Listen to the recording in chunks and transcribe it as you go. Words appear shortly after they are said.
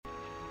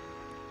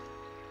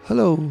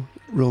Hello,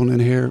 Ronan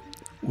here.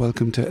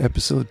 Welcome to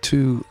episode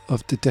 2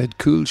 of the Dead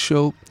Cool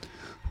Show,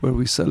 where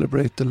we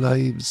celebrate the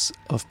lives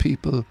of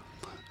people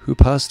who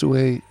passed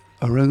away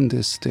around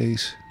this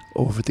state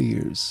over the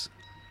years.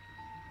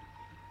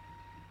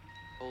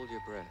 Hold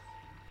your breath.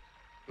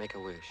 Make a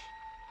wish.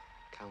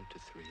 Count to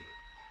 3.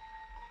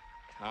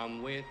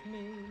 Come with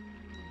me,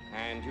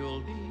 and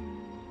you'll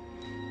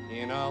be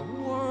in a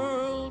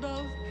world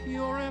of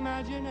pure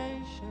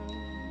imagination.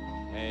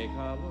 Take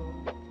a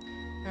look,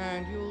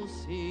 and you'll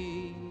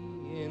see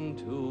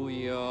into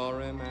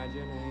your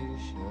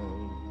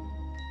imagination.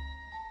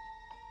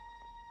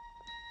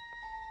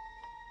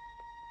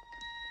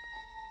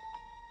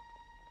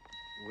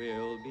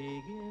 We'll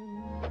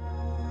begin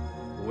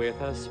with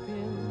a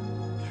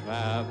spin,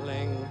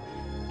 traveling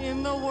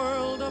in the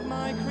world of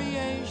my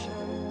creation.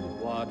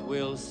 What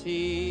we'll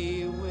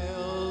see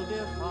will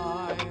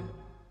defy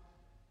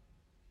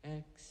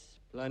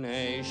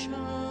explanation.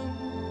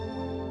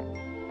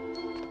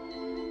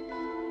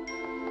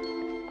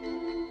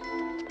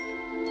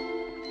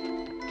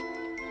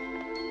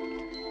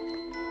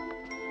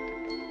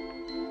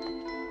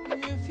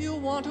 If you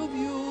want to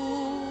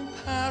view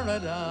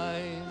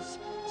paradise,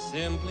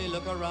 simply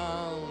look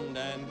around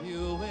and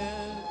view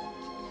it.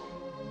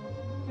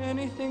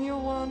 Anything you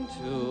want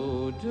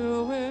to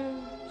do it.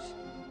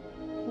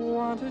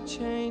 Want to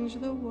change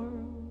the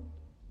world?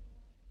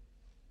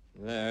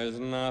 There's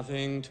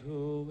nothing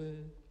to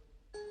it.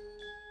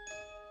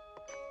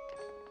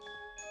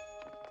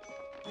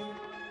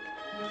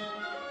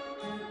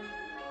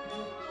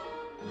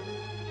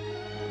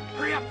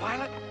 Hurry up,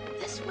 Violet!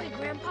 This way,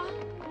 Grandpa.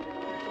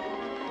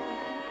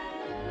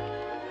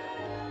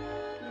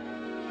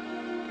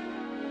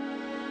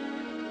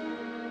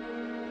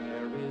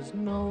 There is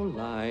no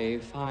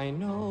life I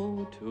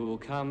know to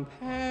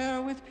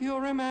compare with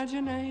pure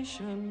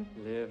imagination.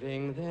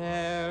 Living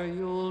there,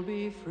 you'll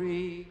be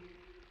free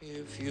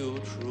if you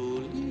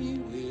truly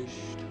wish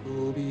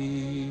to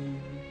be.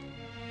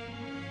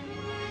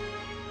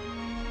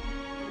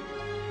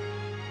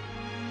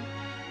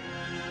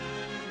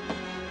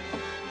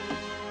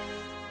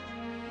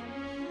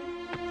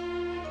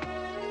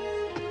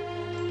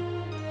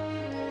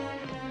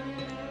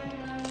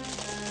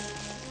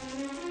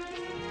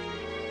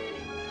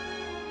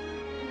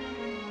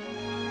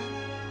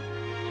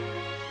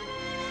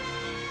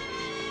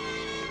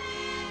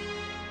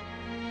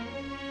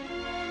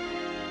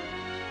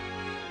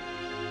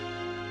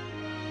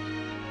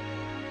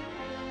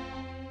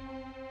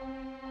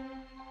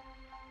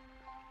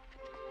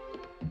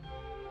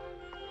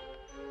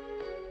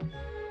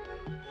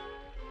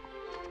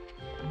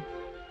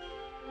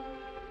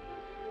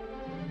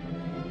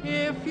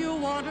 If you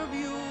want to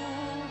view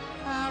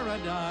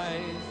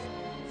paradise,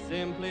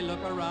 simply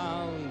look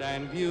around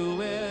and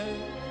view it.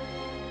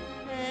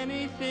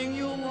 Anything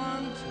you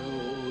want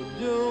to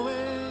do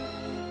it.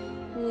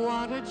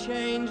 Want to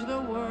change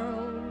the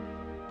world,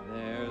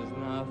 there's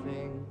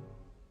nothing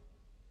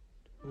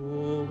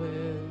to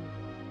it.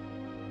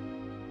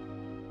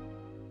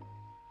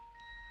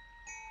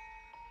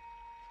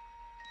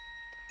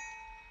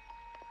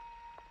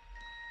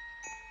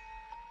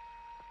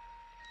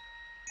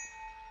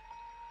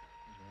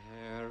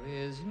 There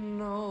is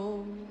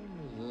no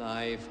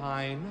life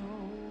I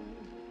know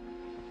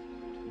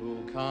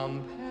to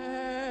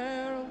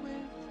compare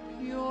with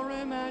pure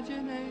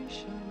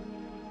imagination.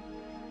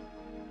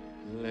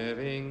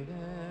 Living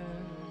there,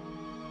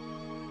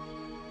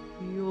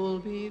 you'll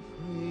be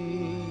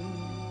free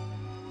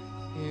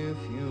if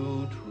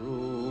you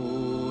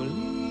truly wish to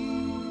be.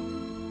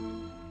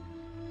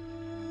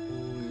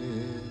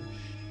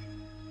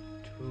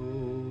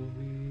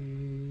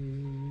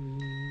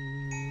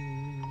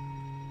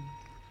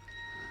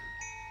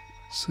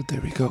 So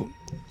there we go.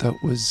 That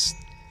was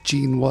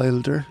Gene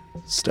Wilder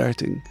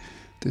starting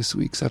this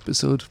week's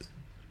episode.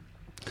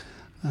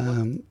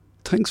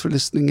 Thanks for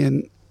listening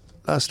in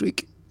last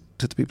week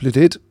to the people who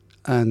did,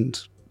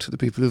 and to the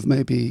people who've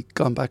maybe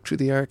gone back through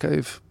the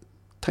archive.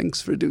 Thanks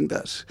for doing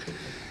that.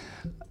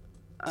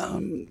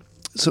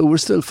 So we're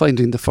still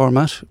finding the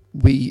format.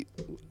 We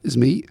is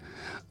me,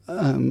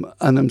 and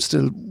I'm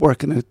still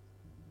working it.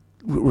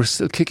 We're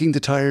still kicking the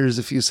tires,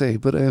 if you say,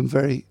 but I am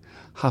very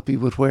happy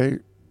with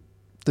where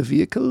the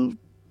vehicle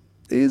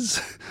is.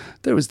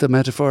 There was the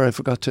metaphor I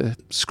forgot to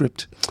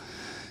script.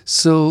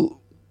 So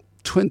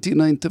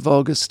 29th of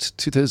August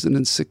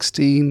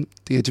 2016,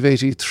 the age of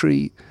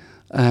 83,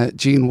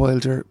 Gene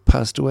Wilder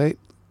passed away,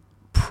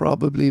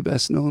 probably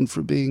best known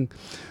for being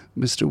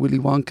Mr. Willy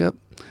Wonka.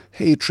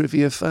 Hey,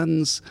 trivia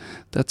fans,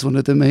 that's one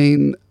of the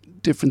main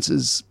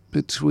differences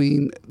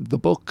between the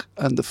book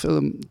and the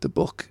film. The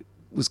book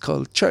was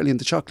called Charlie and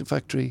the Chocolate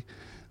Factory,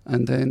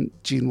 and then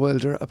Gene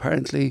Wilder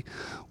apparently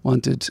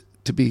wanted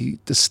to be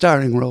the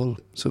starring role,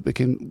 so it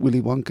became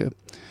Willy Wonka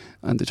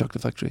and the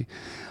Chocolate Factory.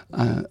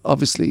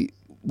 Obviously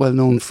well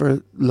known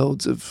for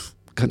loads of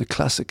kind of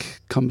classic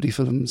comedy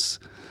films,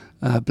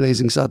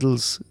 Blazing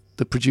Saddles,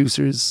 the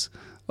producers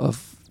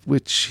of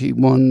which he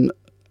won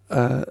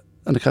an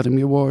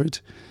Academy Award,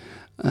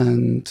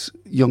 and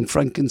Young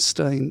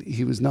Frankenstein,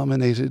 he was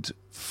nominated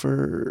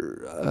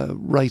for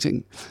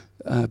writing,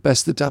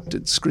 Best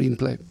Adapted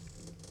Screenplay.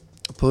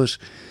 But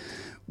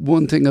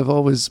one thing I've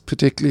always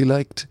particularly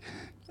liked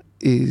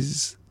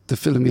is the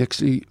film he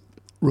actually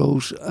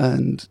wrote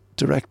and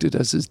directed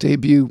as his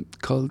debut,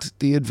 called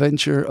The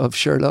Adventure of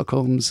Sherlock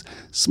Holmes'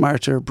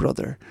 Smarter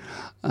Brother.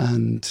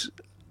 And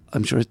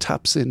I'm sure it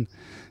taps in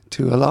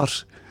to a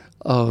lot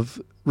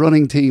of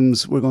running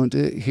themes we're going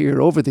to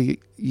hear over the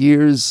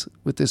years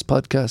with this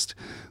podcast,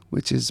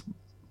 which is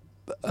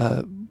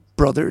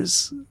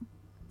brothers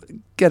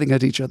getting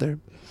at each other.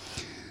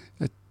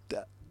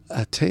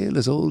 A tale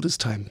as old as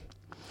time.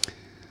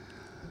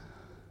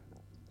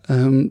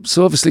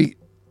 So obviously,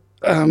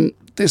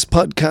 this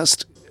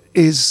podcast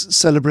is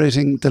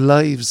celebrating the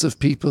lives of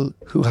people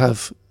who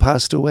have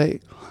passed away,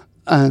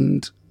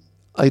 and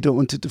I don't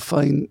want to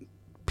define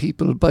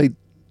people by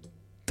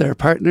their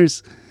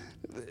partners,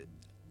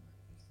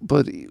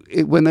 but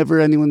whenever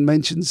anyone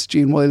mentions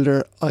Gene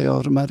Wilder, I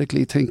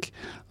automatically think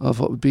of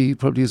what would be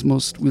probably his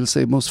most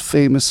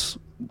famous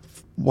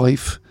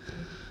wife,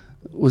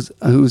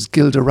 who's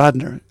Gilda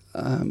Radner,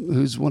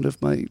 who's one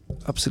of my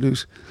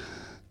absolute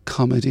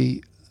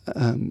comedy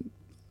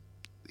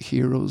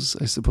heroes,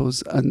 I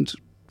suppose, and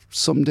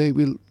someday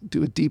we'll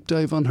do a deep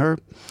dive on her.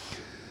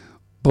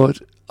 But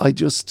I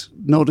just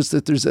noticed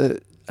that there's a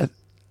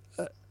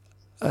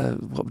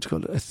what would you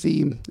call it, a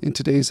theme in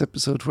today's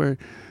episode, where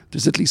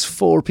there's at least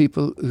 4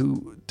 people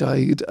who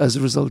died as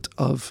a result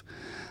of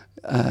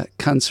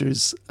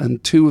cancers,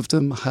 and 2 of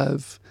them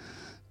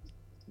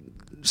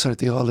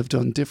they all have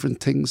done different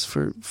things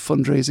for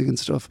fundraising and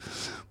stuff.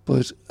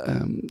 But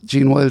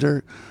Gene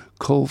Wilder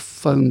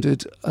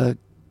co-founded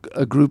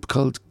a group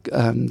called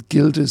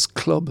Gilda's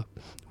Club,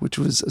 which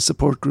was a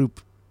support group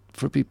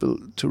for people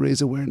to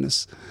raise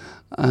awareness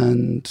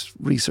and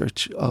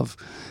research of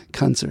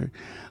cancer.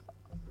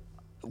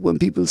 When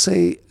people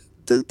say,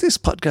 this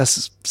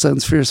podcast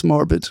sounds fierce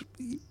morbid,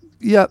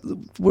 yeah,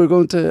 we're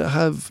going to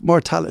have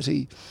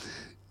mortality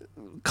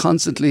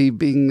constantly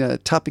being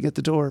tapping at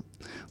the door,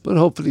 but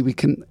hopefully we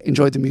can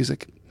enjoy the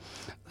music,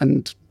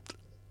 and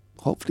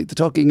hopefully the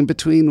talking in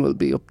between will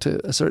be up to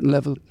a certain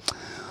level.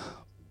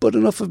 But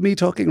enough of me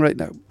talking right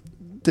now.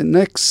 The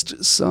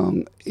next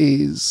song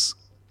is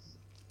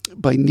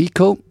by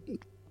Nico,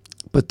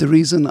 but the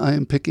reason I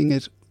am picking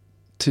it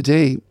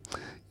today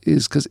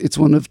is because it's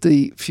one of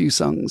the few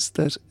songs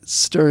that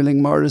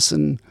Sterling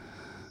Morrison,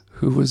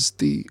 who was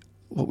the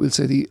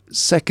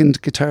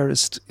second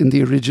guitarist in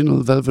the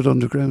original Velvet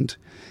Underground,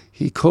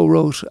 he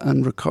co-wrote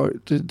and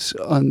recorded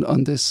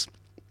on this.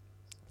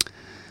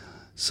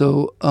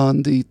 So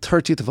on the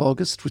 30th of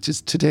August, which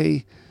is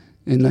today,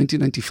 in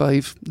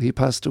 1995, he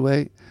passed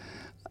away.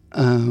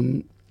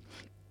 And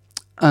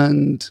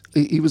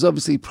he was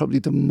obviously probably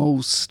the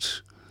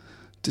most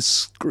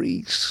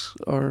discreet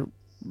or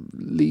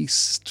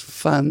least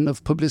fan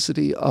of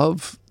publicity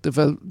of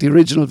the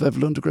original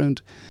Velvet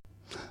Underground.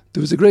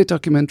 There was a great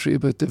documentary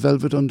about the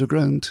Velvet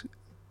Underground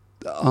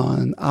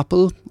on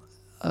Apple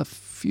a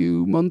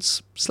few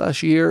months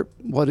 / year.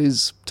 What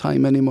is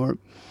time anymore?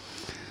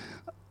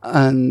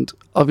 And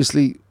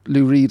obviously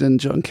Lou Reed and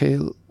John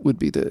Cale would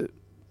be the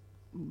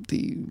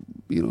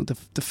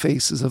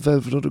faces of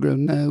Velvet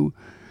Underground now.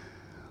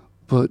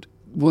 But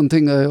one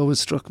thing that always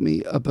struck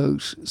me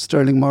about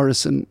Sterling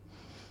Morrison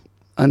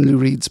and Lou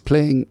Reed's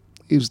playing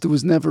is there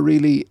was never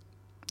really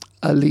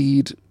a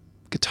lead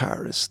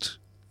guitarist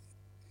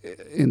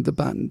in the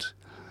band.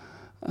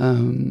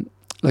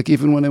 Like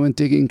even when I went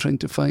digging, trying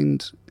to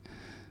find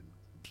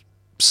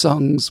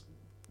songs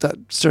that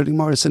Sterling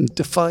Morrison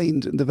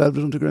defined in the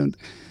Velvet Underground,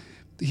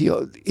 he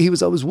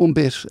was always one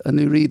bit and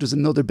Lou Reed was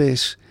another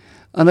bit,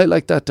 and I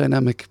like that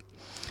dynamic.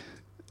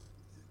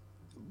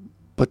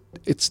 But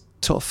it's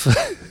tough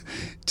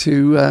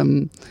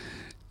to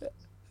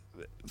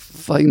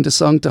find a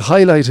song to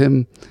highlight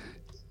him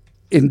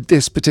in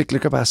this particular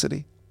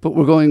capacity. But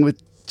we're going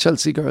with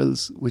Chelsea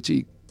Girls, which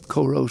he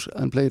co-wrote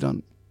and played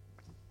on.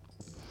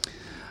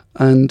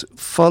 And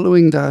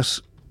following that,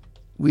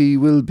 we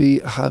will be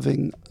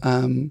having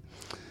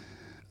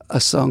a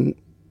song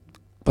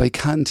by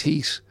Canned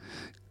Heat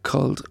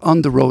called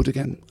On the Road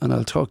Again, and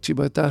I'll talk to you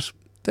about that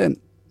then.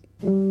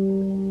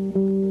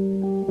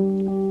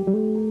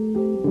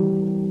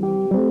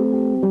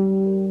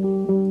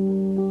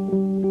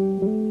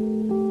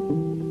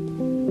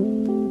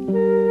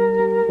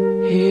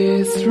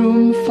 Here's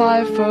room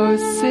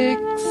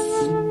 506.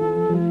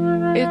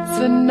 It's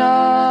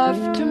enough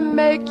to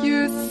make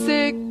you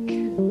sick.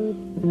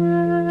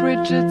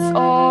 Bridget's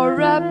all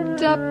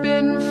wrapped up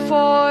in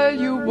foil.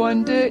 You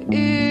wonder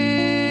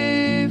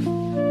if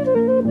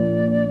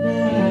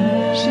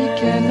she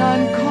can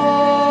uncoil.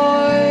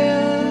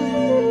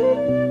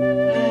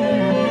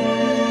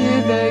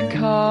 Here they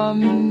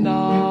come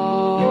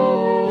now.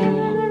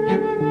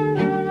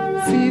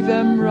 See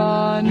them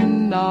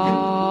run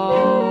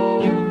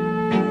now.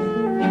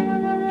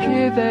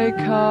 Here they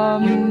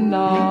come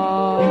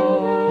now.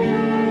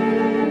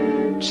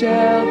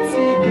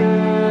 Chelsea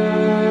girls.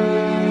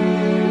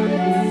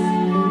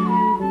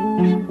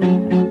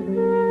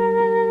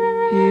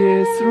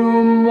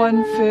 room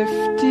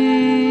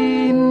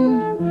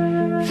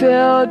 115,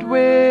 filled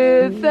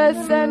with the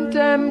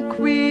centum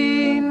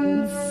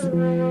queens.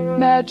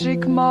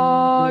 Magic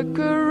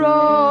marker,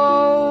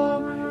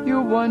 oh,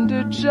 you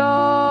wonder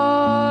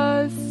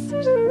just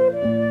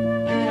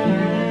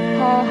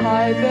how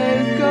high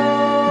they go.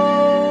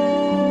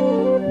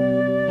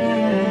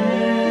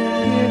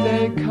 Here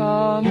they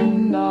come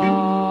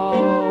now.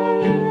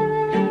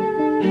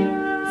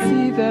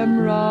 See them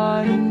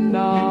run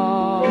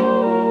now.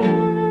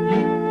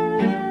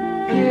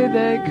 Here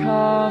they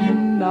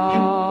come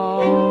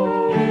now.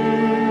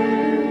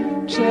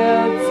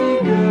 Chelsea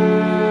girls.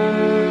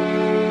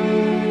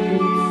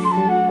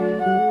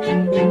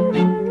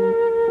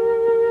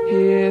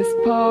 Here's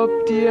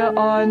Pope dear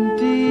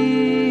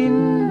Undine.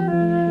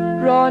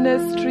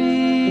 Runners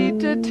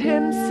treated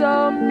him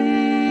so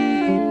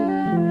mean.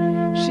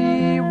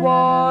 She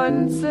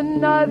wants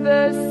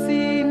another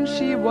scene.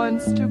 She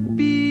wants to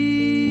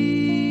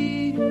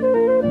be a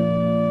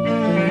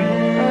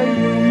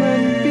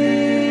human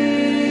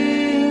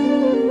being.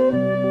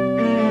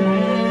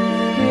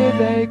 Here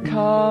they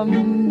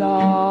come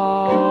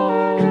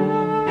now.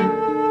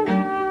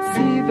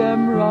 See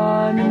them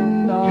run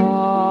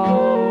now.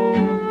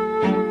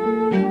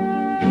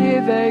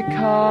 Here they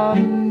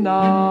come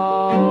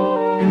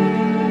now.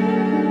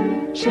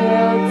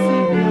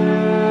 Chelsea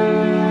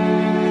girls.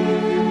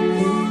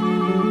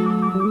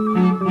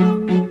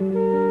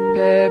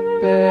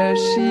 Pepe,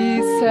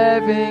 she's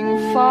having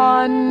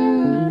fun.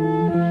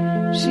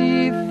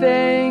 She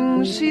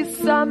thinks she's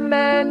some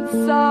man's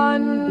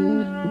son.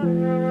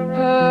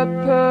 Her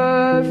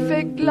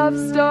perfect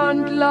loves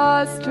don't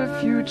last. Her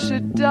future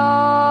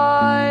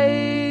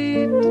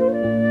died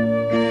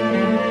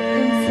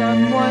in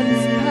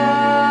someone's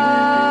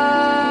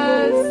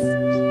past.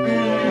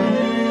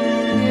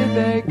 Here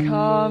they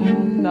come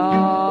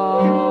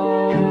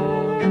now.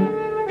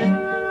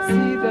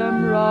 See them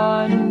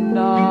run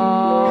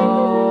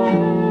now.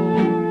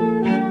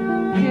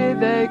 Here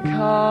they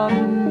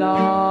come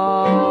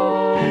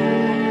now.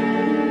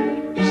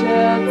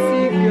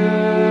 Chelsea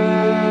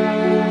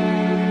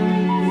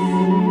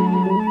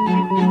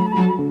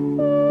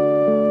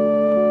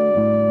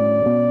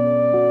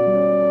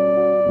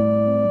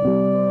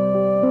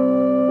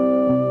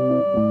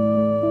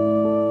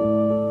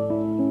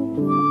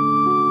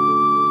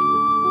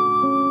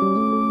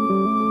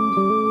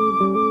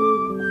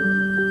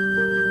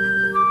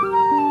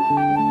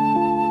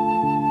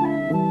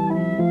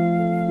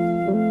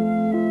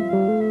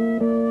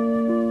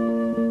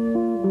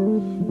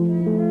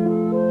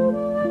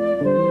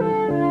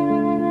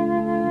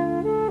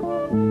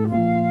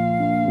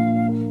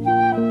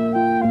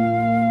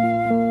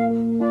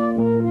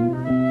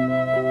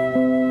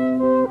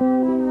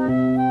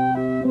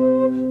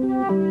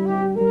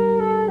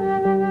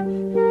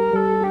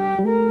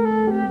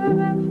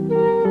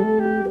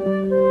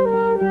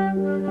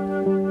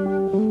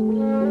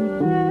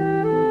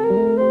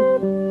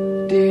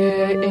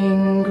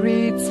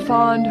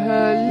found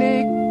her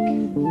lick.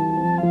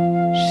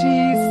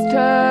 She's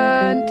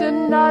turned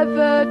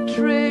another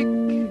trick.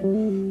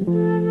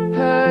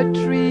 Her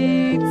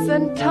treats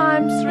and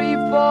times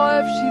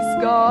revolve. She's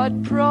got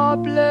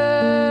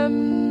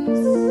problems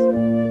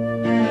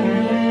to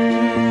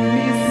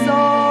be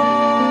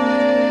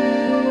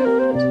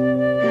solved.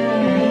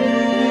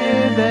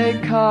 Here they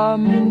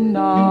come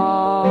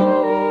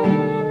now.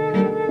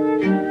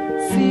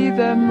 See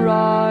them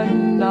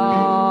run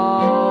now.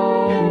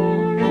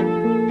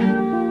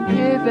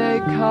 They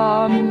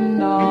come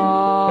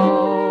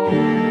now.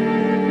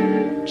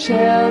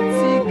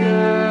 Chelsea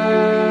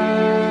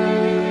girls.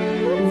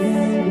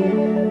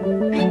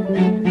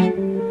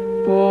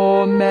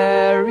 Poor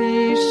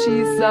Mary,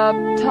 she's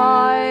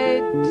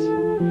uptight.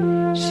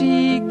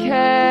 She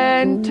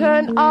can't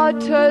turn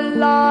out her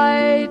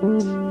light.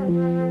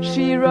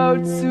 She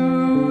wrote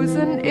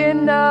Susan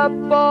in a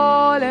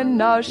ball, and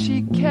now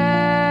she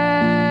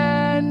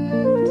can't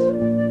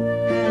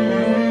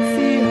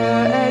see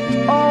her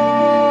at all.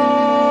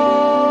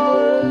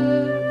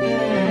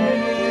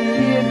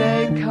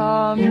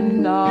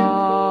 Come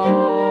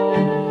now.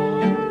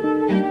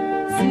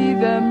 See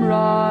them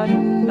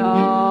run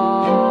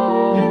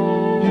now.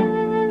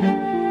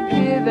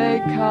 Here they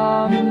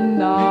come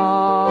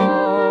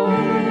now.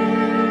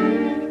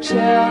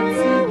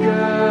 Chelsea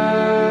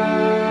girls.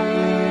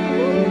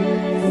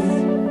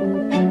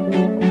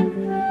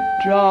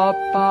 Drop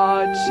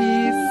out,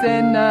 she's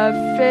in a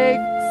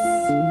fix.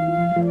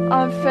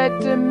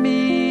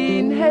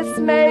 Amphetamine has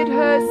made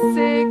her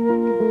sick.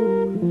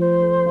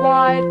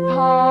 White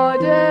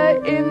powder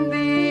in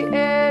the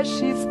air,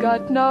 she's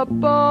got no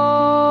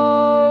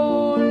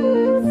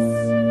bones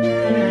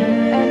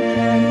and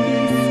can be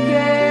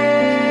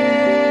scared.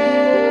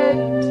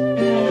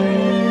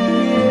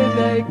 Here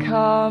they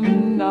come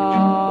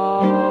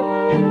now.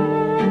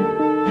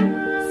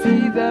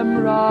 See them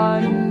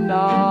run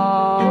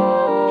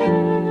now.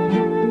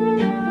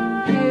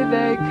 Here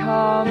they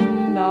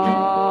come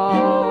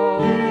now.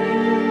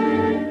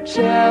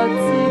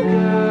 Chelsea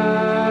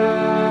girls.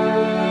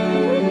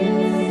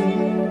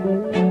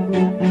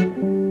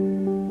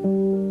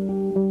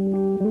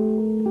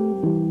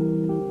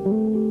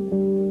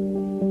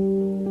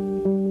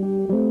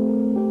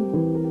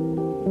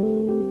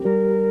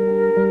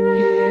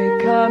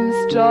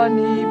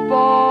 Johnny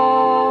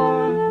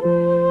bore.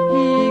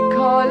 He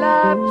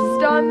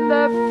collapsed on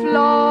the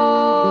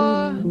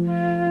floor.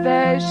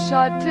 They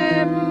shut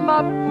him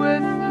up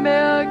with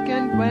milk,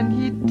 and when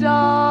he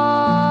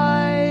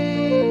died,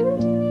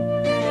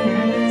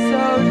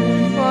 sold him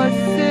for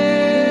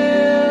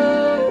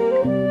silk.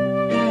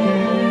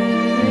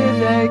 Here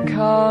they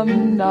come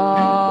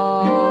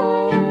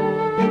now.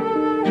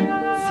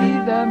 See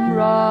them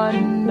run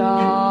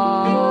now.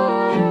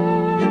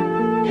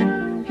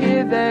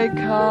 Here they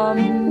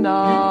come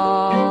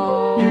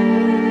now.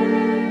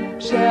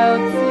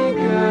 Chelsea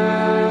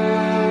girls.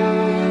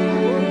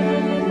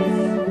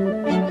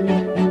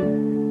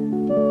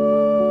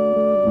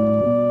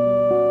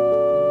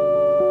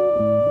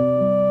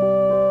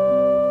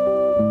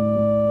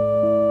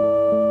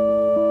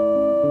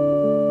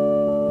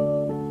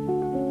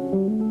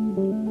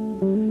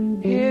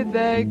 Here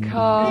they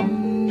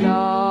come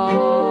now.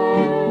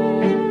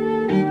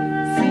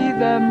 See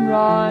them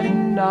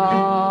run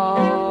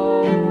now.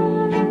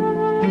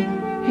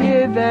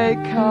 Here they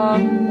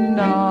come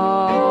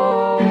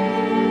now.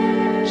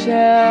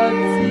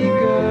 Chelsea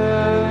girls.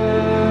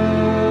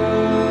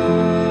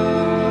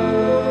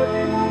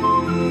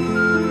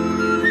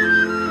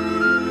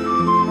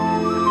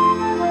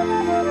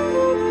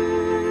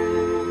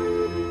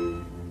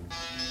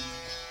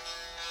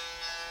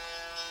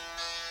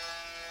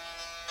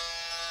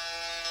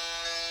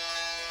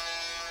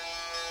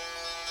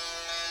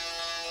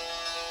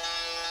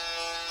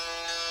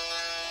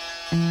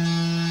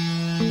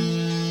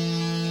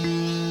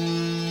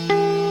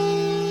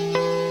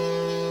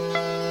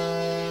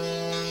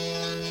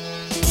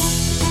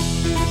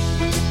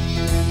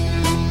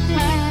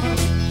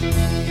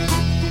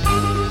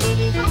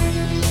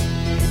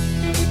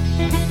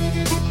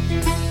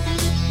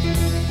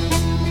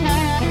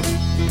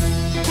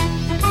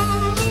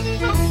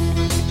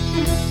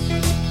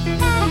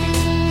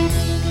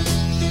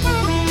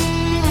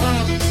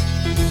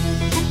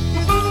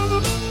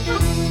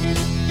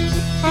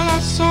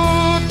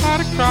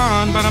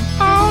 But I'm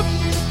out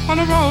on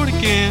the road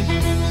again.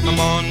 I'm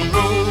on the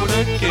road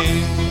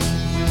again.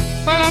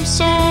 But I'm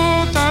so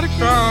tired of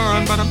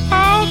crying. But I'm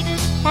out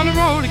on the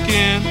road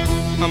again.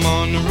 I'm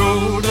on the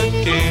road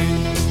again.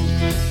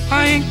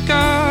 I ain't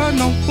got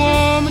no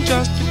woman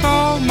just to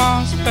call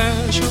my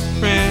special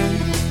friend.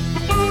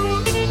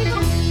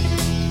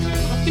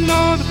 You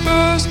know, the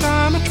first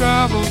time I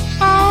traveled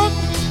out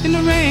in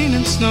the rain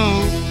and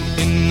snow,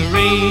 in the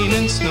rain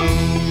and snow.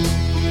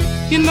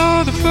 You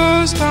know, the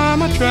first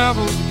time I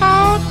traveled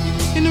out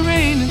in the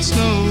rain and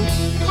snow,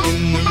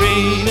 in the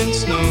rain and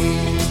snow.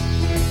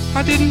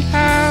 I didn't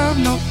have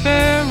no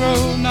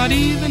pharaoh, not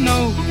even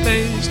no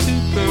place to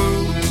go.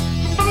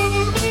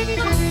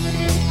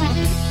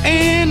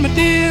 And my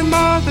dear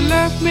mother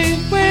left me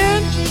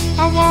when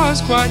I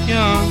was quite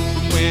young,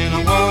 when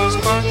I was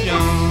quite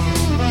young.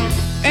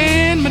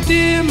 And my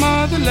dear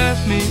mother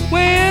left me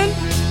when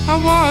I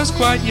was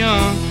quite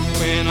young,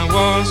 when I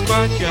was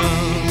quite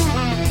young.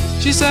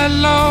 She said,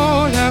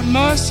 Lord, have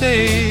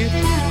mercy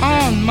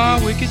on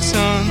my wicked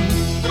son.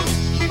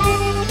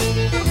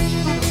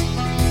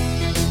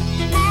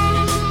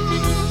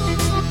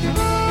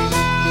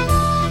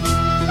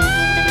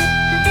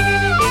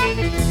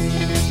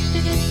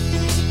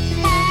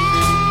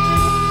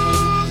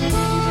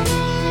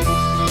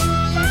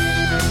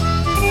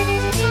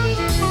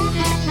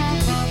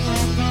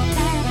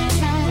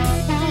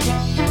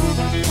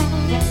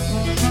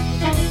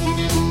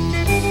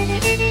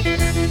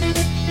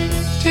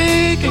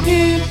 Take a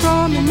hint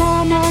from me,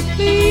 mama,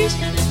 please.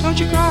 Don't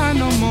you cry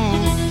no more.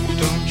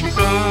 Don't you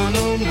cry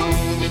no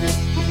more.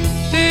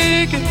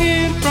 Take a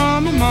hint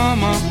from me,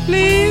 mama,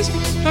 please.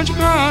 Don't you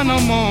cry no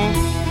more.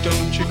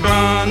 Don't you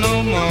cry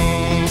no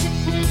more.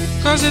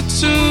 'Cause it's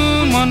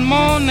soon one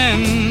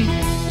morning.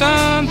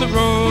 Down the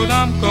road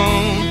I'm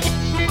gone.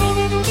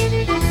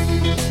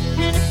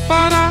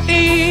 But I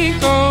ain't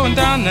going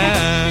down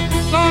that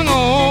long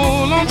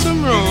old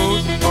lonesome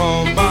road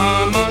all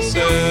by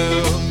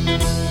myself.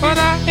 But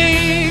I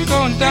ain't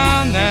going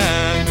down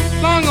that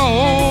long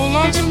old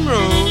lonesome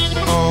road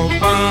all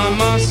by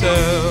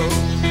myself.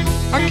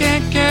 I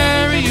can't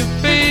carry you,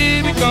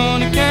 baby,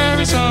 gonna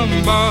carry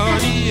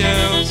somebody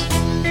else.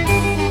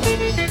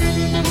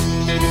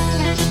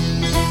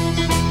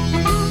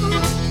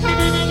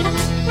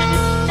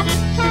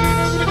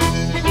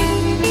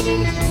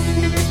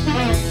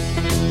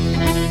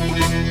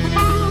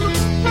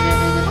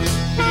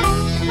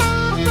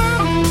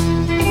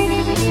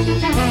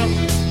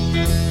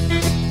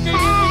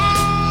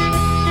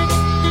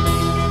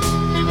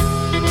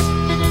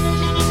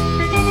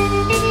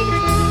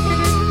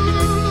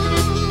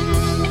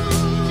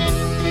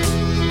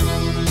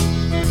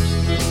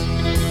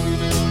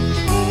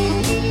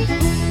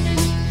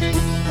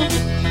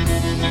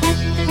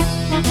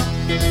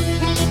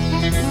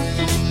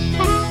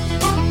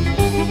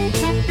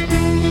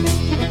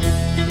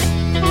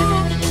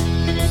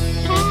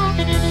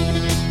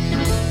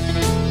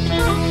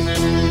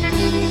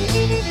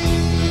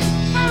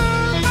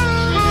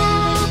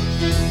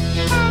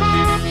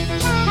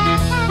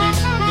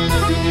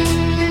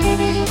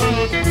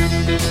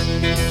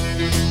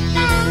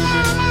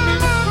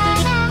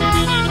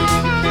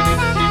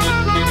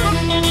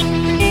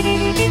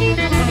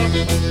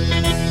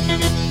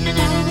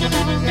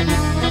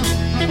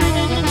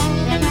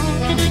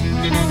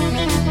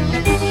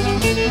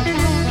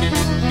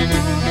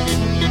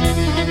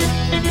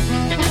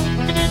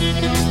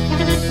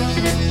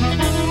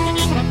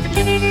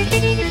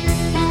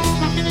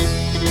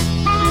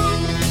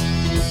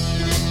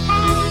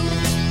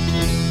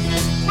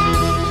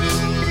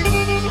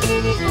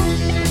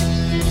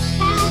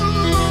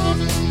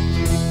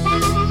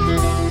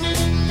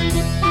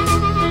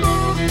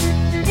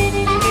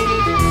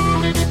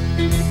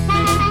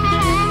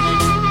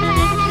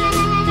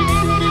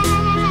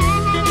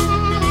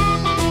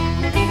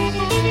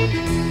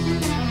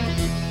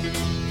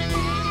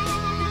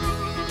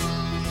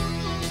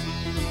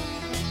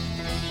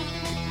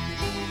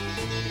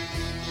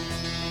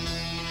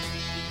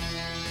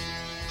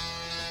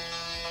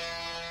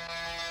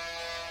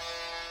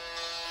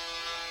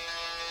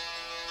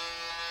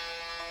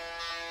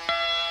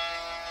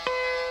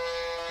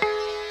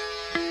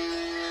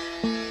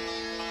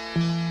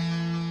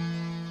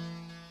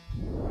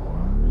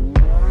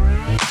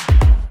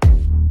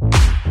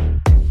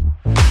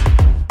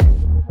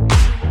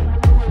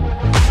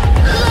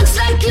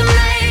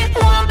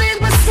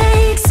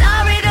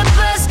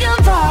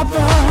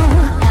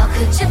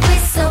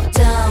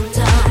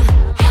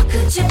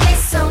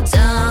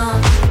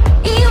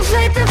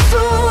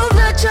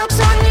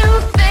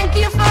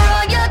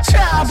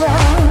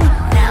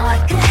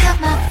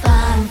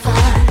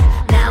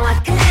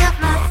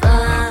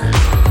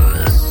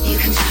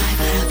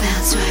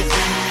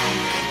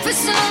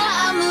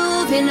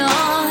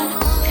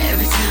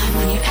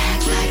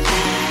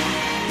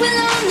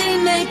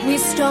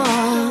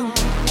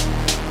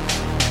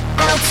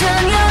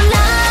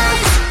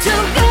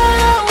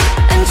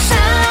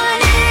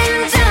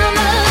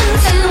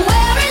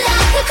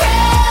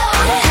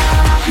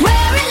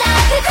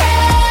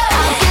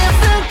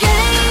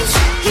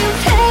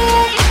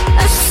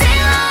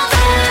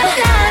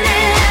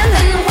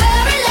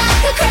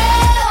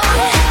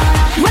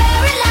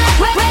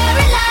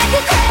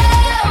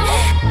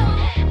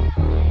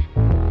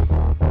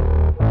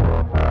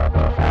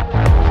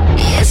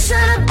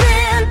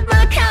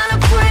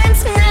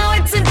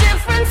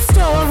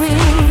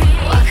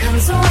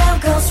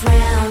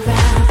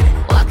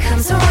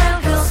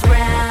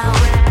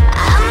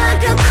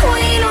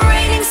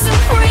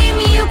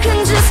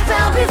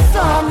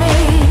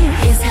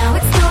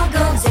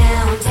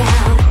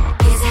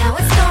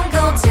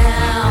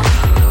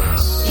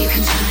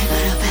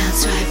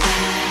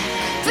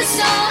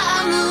 superstar,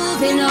 I'm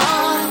moving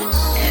on.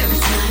 Every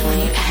time when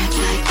you act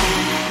like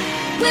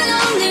that will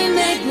only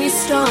make me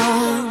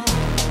strong.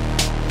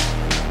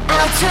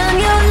 I'll turn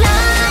your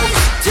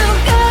lights to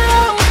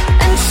gold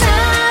and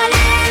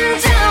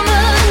shining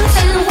diamonds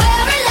and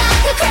wear it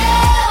like a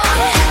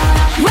crown.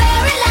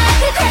 Wear it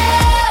like a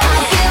crown.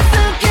 I'll give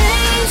the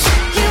games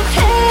you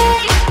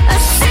pay a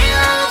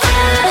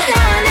silver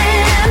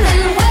lining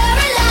and wear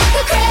it like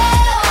a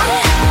crown.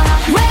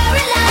 Wear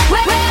it like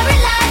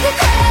a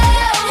crown.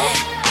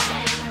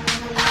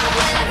 I'll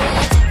wear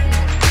it.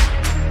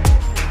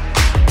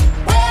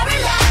 Wear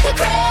it like a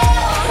crown.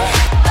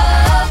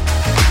 Oh. I'll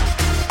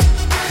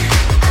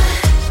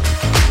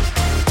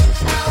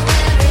wear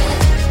it.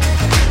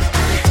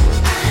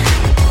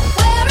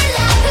 Wear it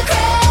like a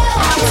crown.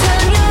 I'll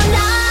turn your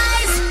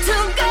lights to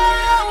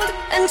gold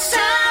and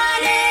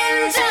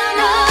shining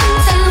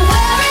diamonds and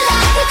wear it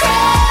like a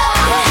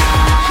crown.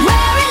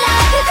 Wear it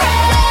like a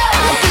crown.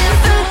 I'll give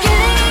the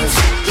games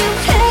you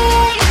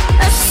pay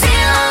a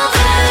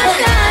silver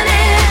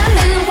lining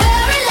and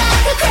wear it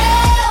like a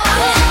crown.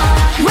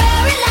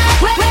 Wear it like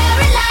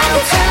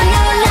I'll turn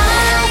your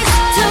lights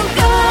to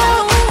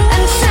gold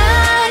and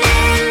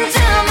shining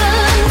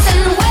diamonds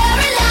and wear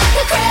it like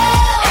a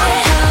crown.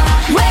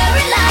 Wear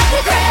it like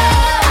a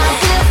crown. I'll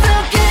give the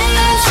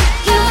games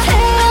you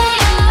pay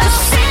a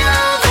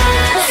silver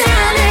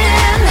lining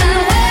and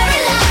wear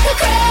it like a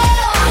crown.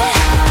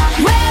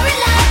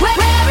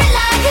 Wear it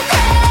like a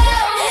crown.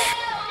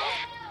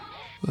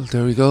 Well,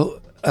 there we go.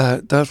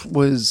 That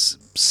was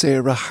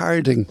Sarah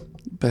Harding,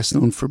 best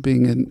known for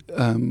being in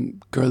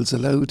Girls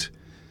Aloud.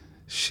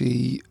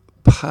 She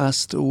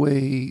passed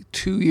away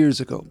 2 years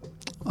ago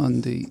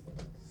on the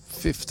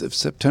 5th of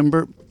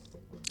September,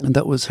 and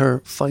that was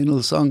her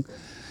final song,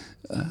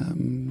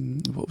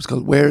 what was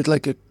called Wear It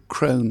Like a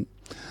Crown.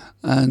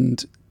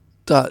 And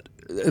that,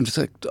 in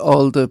fact,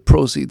 all the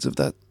proceeds of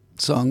that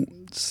song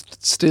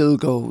still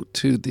go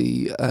to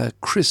the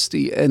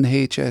Christie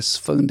NHS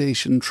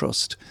Foundation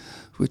Trust,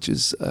 which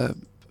is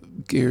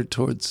geared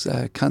towards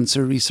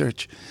cancer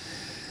research.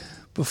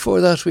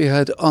 Before that, we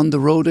had On the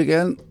Road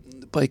Again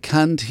by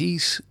Canned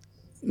Heat.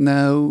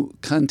 Now,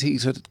 Canned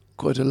Heat had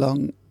quite a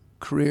long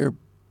career,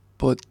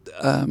 but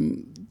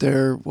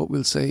their, what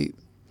we'll say,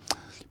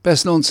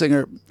 best known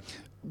singer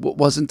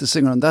wasn't the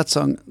singer on that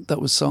song.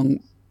 That was sung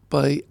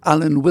by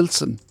Alan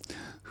Wilson,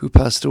 who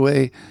passed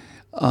away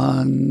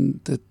on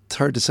the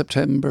 3rd of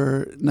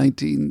September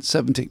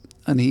 1970.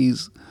 And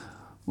he's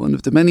one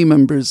of the many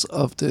members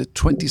of the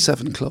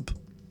 27 Club.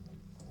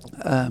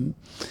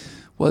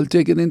 While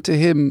digging into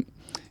him,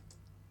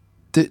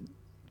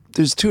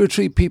 there's 2 or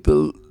 3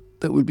 people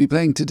that will be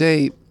playing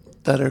today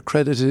that are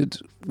credited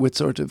with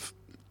sort of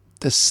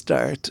the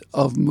start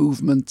of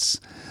movements.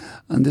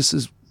 And this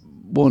is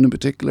one in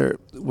particular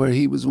where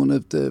he was one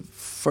of the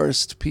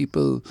first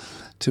people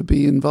to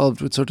be involved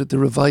with sort of the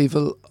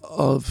revival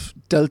of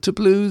Delta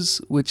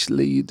blues, which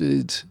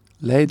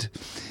led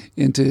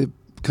into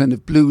kind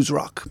of blues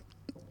rock.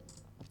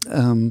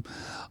 I'm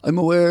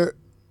aware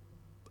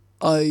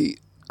I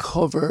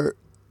cover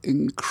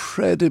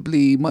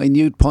incredibly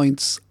minute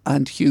points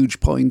and huge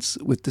points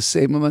with the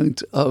same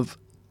amount of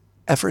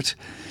effort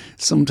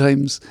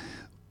sometimes,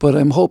 but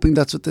I'm hoping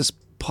that's what this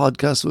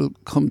podcast will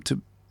come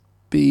to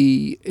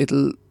be.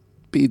 It'll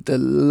be the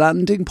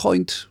landing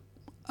point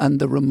and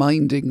the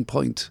reminding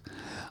point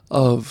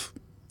of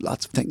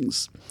lots of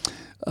things.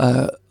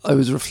 I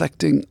was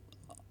reflecting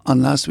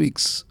on last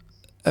week's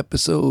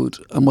episode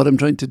and what I'm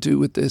trying to do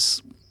with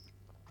this,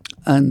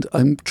 and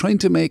I'm trying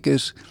to make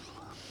it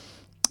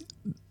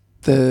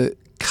the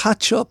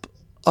catch up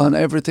on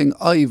everything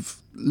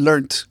I've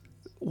learnt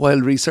while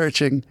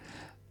researching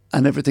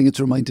and everything it's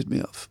reminded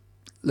me of.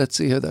 Let's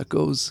see how that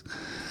goes.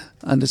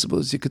 And I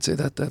suppose you could say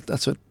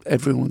that's what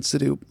everyone wants to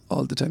do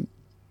all the time.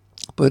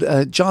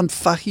 But John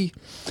Fahey,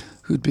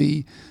 who'd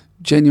be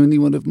genuinely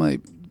one of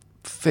my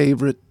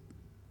favourite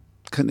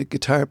kind of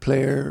guitar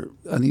player,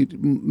 and he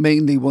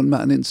mainly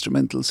one-man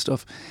instrumental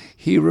stuff,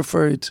 he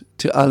referred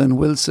to Alan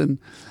Wilson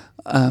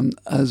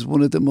as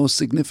one of the most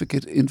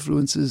significant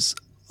influences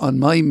on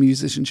my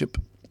musicianship,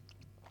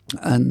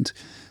 and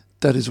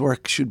that his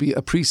work should be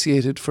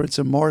appreciated for its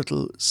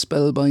immortal,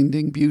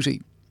 spellbinding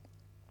beauty.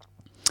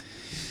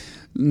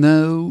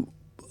 Now,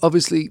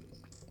 obviously,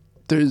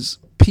 there's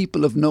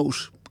people of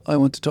note I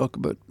want to talk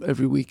about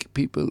every week,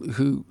 people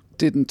who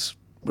didn't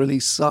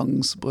release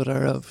songs but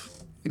are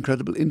of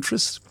incredible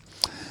interest.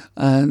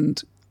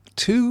 And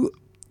 2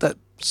 that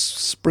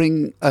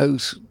spring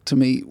out to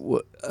me,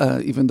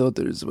 even though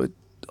there's about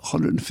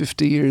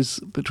 150 years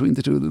between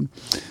the 2 of them,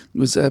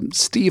 was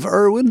Steve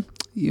Irwin.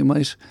 You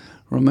might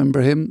remember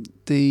him.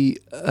 The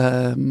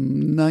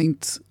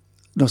 4th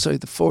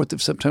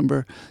of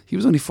September. He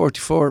was only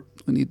 44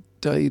 when he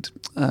died,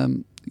 a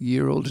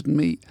year older than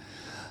me,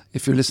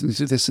 if you're listening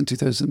to this in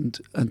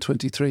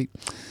 2023.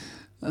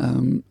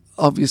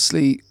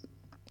 Obviously,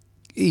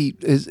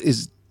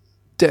 his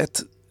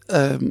death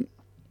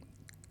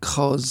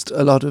caused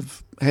a lot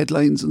of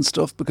headlines and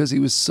stuff because he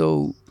was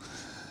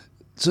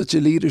such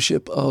a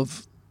leadership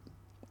of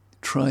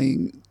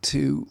trying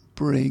to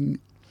bring,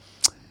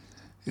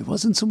 it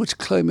wasn't so much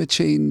climate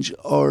change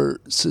or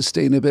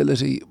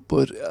sustainability,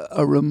 but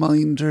a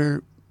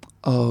reminder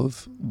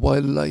of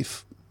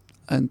wildlife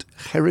and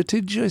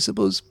heritage, I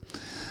suppose.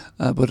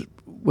 But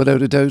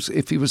without a doubt,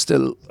 if he was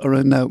still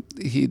around now,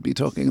 he'd be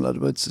talking a lot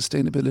about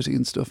sustainability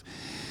and stuff.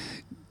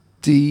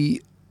 I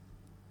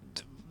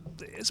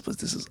suppose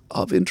this is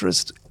of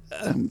interest,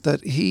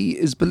 that he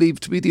is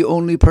believed to be the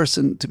only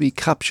person to be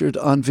captured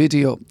on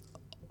video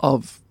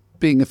of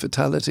being a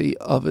fatality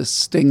of a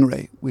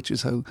stingray, which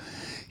is how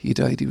he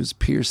died. He was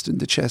pierced in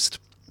the chest.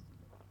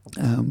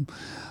 I'm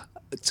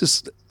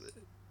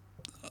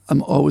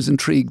always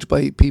intrigued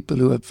by people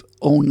who have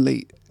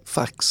only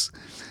facts.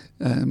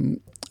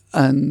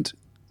 And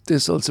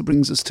this also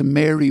brings us to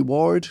Mary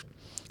Ward,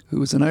 who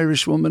was an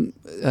Irish woman,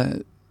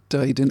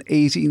 died in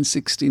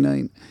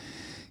 1869.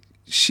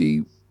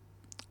 She,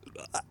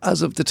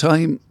 as of the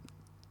time,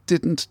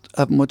 didn't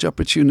have much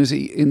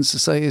opportunity in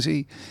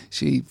society.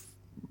 She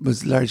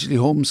was largely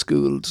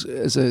homeschooled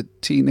as a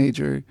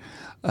teenager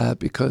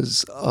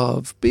because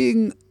of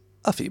being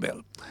a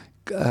female.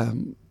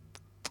 I'm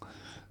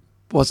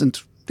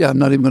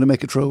not even going to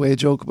make a throwaway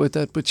joke about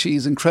that, but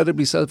she's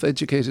incredibly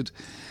self-educated.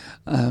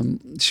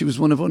 She was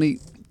one of only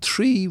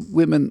 3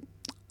 women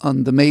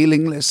on the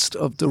mailing list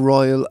of the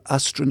Royal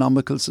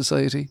Astronomical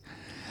Society.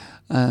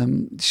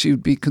 She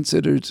would be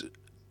considered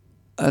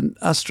an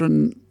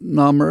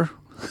astronomer,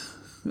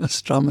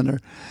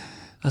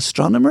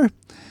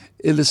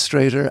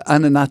 illustrator,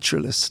 and a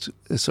naturalist,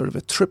 a sort of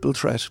a triple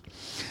threat.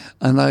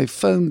 And I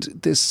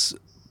found this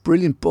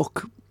brilliant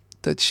book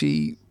that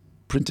she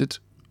printed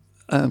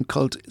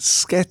called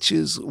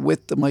Sketches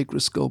with the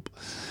Microscope,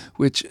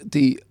 which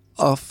the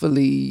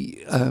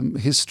Offaly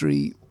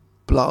History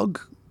blog,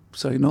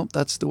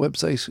 that's the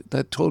website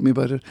that told me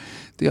about it.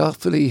 The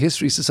Offaly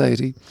History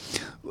Society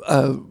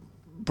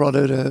brought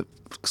out a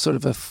sort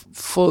of a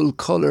full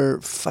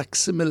colour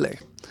facsimile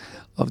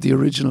of the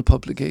original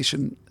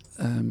publication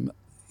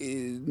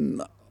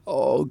in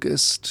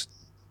August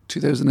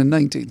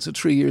 2019, so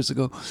 3 years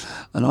ago.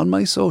 And on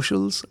my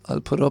socials,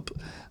 I'll put up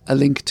a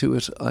link to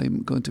it.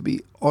 I'm going to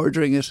be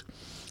ordering it,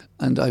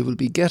 and I will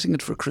be getting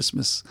it for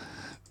Christmas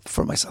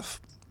for myself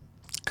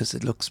because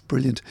it looks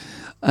brilliant.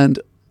 And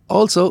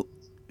also,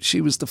 she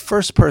was the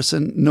first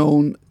person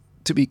known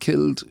to be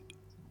killed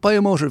by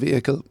a motor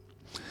vehicle.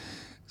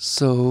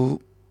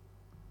 So,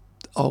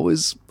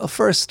 always a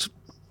first.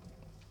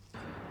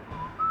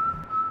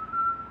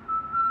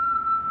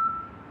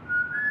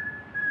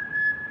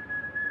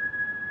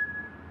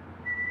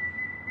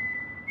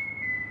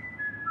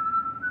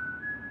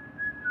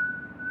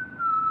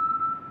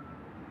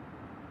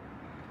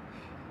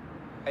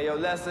 Hey, yo,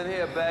 lesson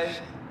here, babe.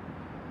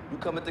 You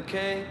come at the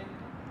king,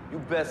 you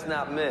best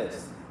not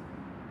miss.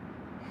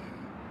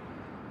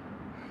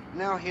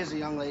 Now, here's a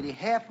young lady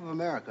half of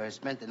America has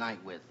spent the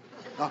night with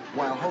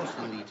while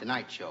hosting the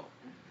Tonight Show.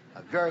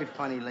 A very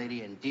funny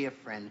lady and dear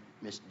friend,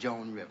 Miss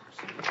Joan Rivers.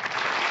 Tell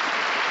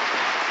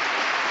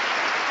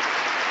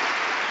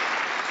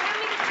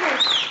me the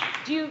truth.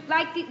 Do you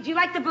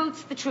like the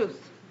boots? The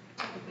truth.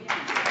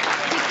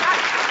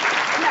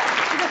 No,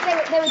 because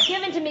they were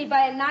given to me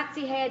by a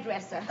Nazi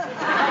hairdresser,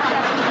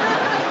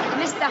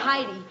 Mr.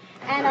 Heidi.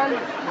 And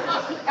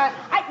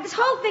this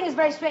whole thing is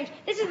very strange.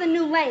 This is the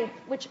new length,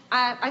 which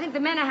I think the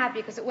men are happy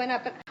because it went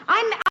up. But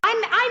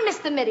I miss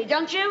the midi,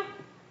 don't you?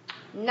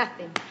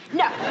 Nothing.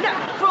 No.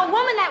 For a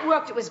woman that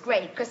worked, it was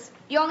great because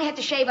you only had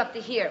to shave up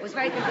to here. It was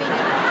very convenient.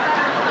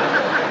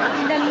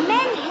 The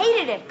men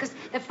hated it because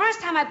the first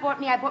time I bought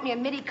me a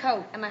midi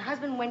coat, and my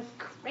husband went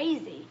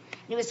crazy.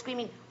 And he was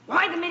screaming,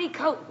 "Why the midi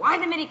coat? Why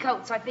the midi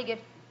coat?" So I figured,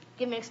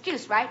 give him an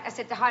excuse, right? I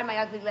said, to hide my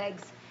ugly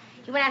legs.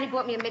 He went out, he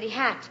bought me a midi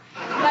hat.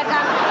 But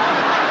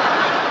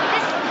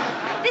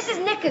this is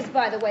knickers,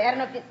 by the way. I don't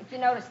know if you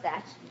noticed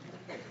that.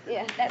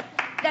 Yeah,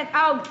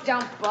 oh,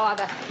 don't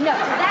bother. No,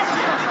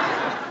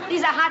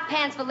 these are hot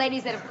pants for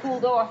ladies that have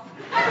cooled off.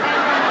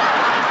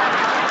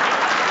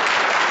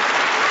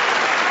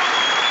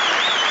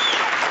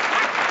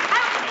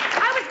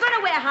 I was going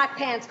to wear hot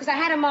pants because I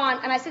had them on,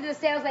 and I said to the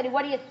sales lady,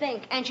 "What do you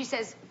think?" And she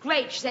says,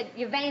 "Great." She said,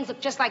 "Your veins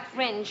look just like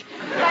fringe."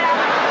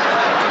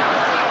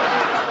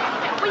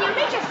 But when you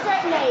reach a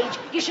certain age,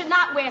 you should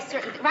not wear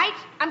certain, right?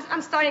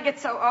 I'm starting to get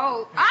so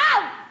old.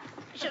 Oh!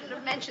 I shouldn't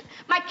have mentioned.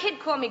 My kid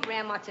called me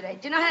grandma today.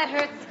 Do you know how that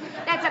hurts?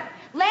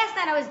 Last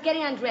night I was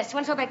getting undressed. You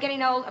want to talk about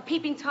getting old? A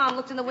peeping Tom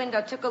looked in the window,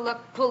 took a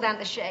look, pulled down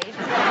the shade. You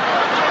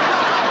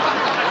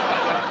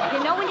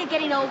know when you're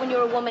getting old when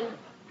you're a woman?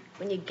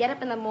 When you get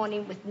up in the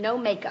morning with no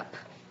makeup.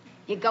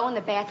 You go in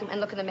the bathroom and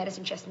look in the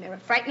medicine chest mirror.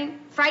 Frightening?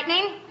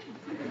 Frightening?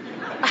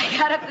 I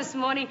got up this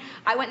morning.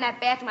 I went in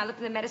that bathroom. I looked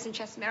in the medicine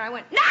chest mirror. I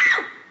went, "No!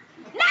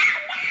 No!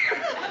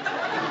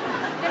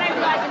 Then I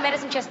realized the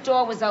medicine chest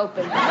door was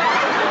open.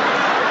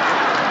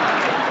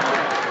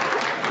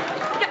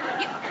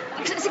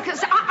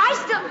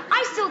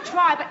 I still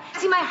try, but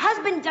see, my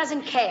husband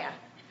doesn't care.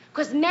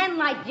 Because men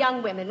like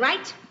young women,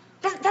 right?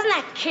 Doesn't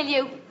that kill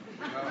you?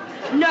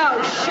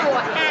 No,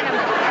 sure,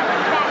 animal.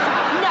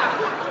 No.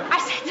 I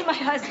said to my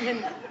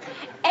husband,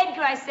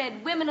 Edgar, I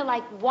said, women are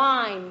like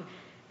wine.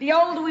 The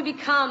older we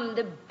become,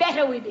 the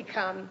better we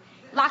become.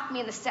 Locked me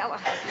in the cellar.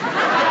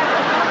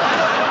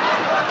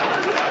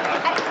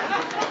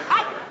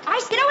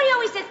 You know what he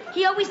always says?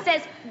 He always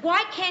says,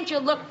 why can't you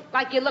look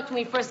like you looked when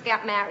we first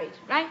got married,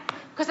 right?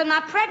 Because I'm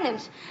not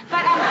pregnant.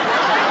 But,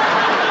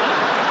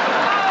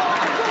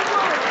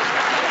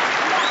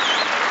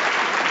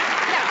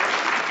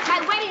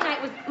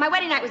 my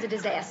wedding night was a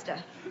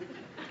disaster.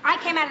 I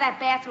came out of that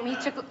bathroom.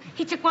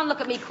 He took one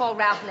look at me, called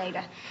Ralph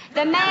Nader.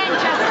 The man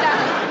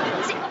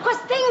just, because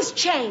things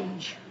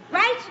change,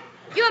 right?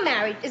 You're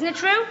married, isn't it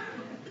true?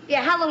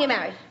 Yeah, how long are you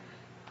married?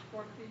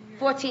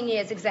 14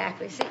 years,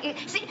 exactly.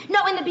 See,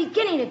 no, in the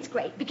beginning it's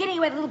great. Beginning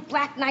you wear a little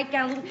black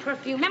nightgown, a little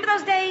perfume. Remember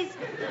those days?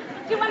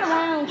 You run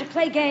around, you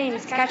play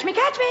games. Catch me,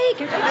 catch me.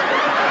 Catch me.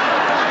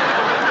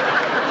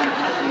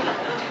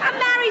 I'm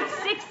married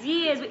 6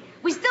 years.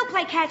 We still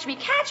play catch me,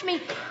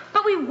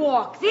 but we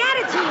walk. The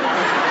attitude is...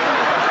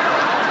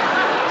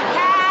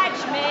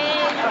 Catch me.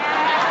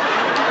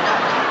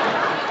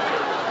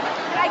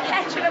 Did I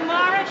catch you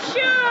tomorrow?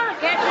 Sure,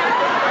 catch you.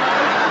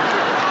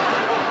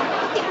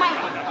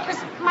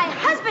 My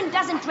husband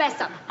doesn't dress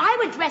up. I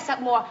would dress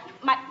up more.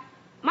 You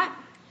want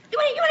to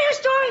hear a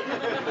story?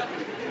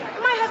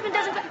 My husband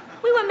doesn't.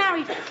 We were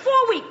married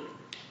 4 weeks.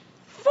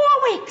 4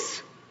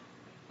 weeks.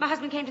 My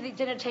husband came to the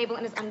dinner table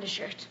in his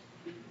undershirt.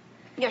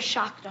 You're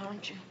shocked,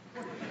 aren't you?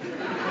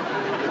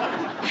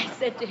 I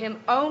said to him,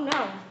 oh,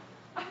 no.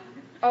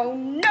 Oh,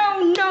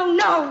 no, no,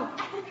 no.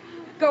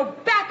 Go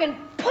back and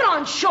put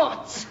on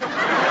shorts.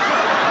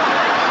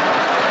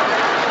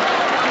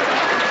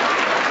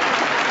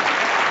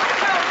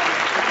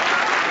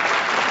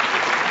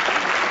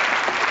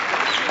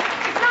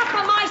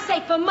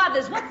 For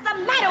mothers, what's the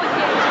matter with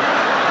you?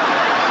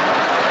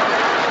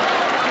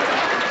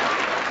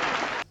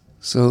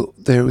 So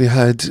there we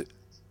had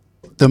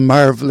the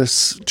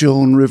marvellous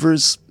Joan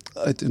Rivers.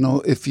 I don't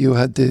know if you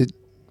had the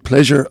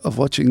pleasure of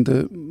watching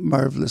the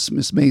marvellous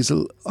Miss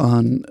Maisel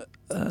on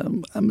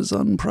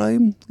Amazon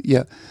Prime.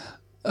 Yeah,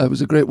 it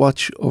was a great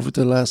watch over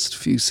the last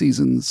few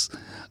seasons,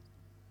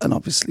 and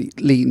obviously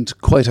leaned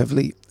quite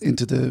heavily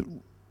into the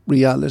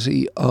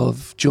reality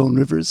of Joan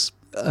Rivers.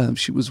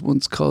 She was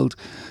once called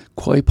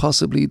quite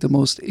possibly the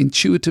most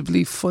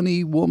intuitively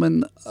funny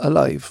woman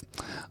alive.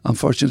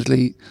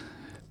 Unfortunately,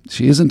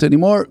 she isn't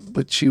anymore,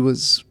 but she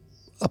was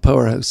a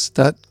powerhouse.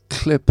 That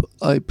clip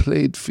I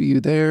played for you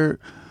there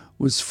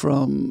was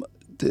from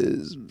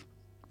the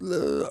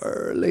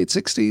late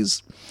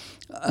 60s,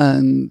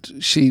 and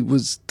she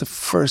was the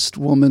first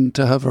woman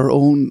to have her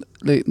own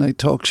late night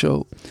talk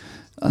show,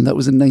 and that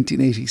was in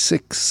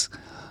 1986.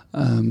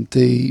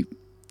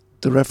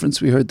 The reference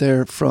we heard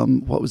there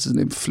from, what was his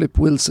name, Flip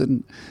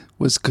Wilson,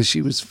 was because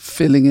she was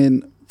filling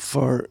in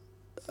for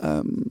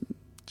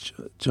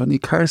Johnny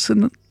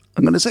Carson.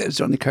 I'm going to say it's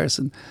Johnny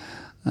Carson,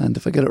 and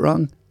if I get it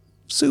wrong,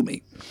 sue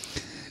me.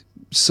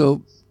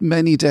 So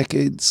many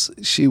decades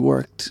she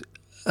worked,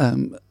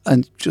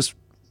 and just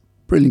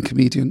brilliant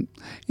comedian.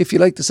 If you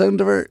like the sound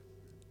of her,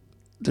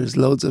 there's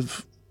loads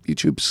of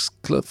YouTube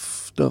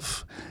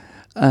stuff,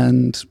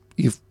 and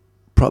you've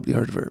probably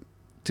heard of her,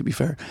 to be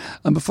fair.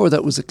 And before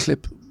that was a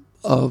clip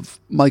of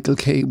Michael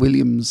K.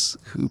 Williams,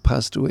 who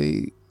passed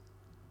away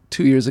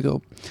 2 years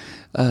ago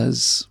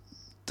as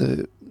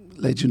the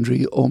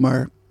legendary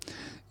Omar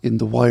in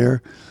The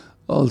Wire.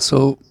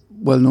 Also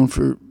well known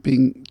for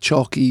being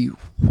Chalky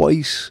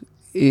White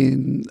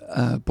in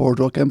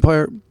Boardwalk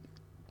Empire.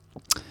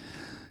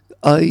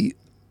 I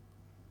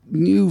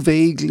knew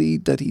vaguely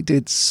that he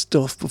did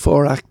stuff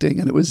before acting,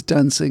 and it was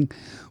dancing,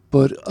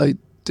 but I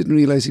didn't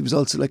realise he was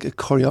also like a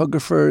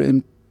choreographer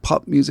in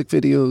pop music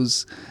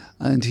videos,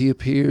 and he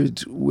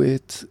appeared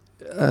with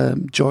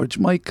George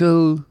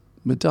Michael,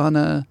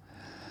 Madonna,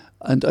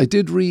 and I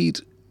did read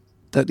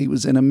that he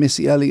was in a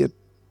Missy Elliott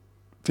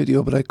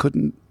video, but I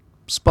couldn't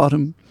spot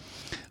him.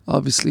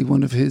 Obviously,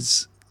 one of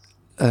his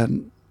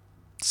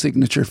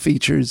signature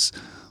features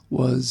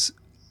was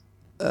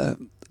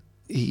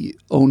he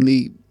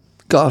only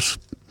got,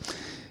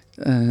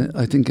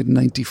 I think, in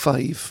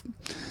 95.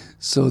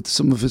 So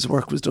some of his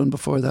work was done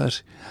before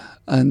that.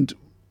 And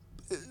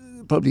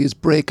probably his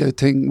breakout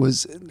thing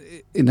was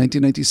in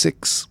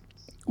 1996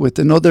 with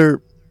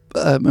another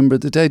member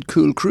of the Dead,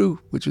 Cool Crew,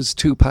 which was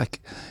Tupac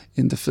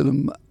in the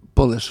film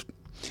Bullet.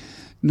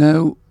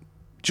 Now,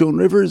 Joan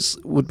Rivers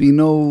would be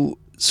no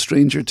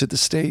stranger to the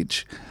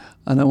stage,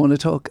 and I want to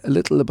talk a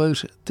little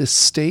about the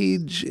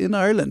stage in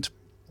Ireland.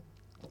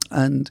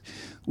 And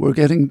we're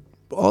getting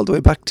all the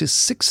way back to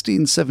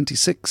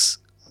 1676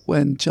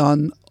 when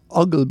John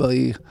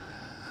Ogilby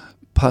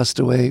passed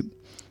away.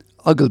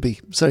 Ogilby,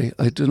 sorry,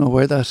 I don't know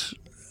where that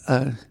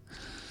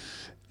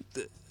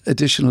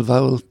additional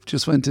vowel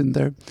just went in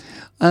there.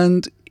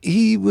 And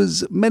he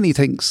was many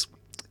things,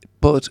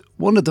 but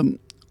one of them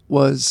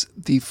was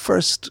the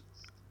first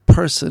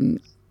person,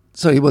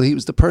 he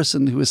was the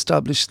person who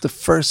established the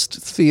first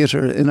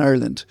theatre in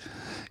Ireland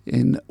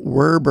in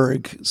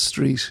Werburgh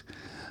Street,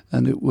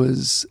 and it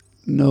was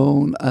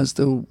known as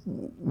the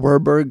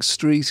Werburgh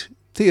Street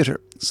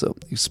Theatre. So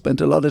he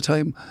spent a lot of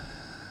time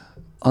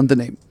on the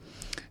name.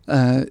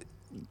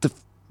 The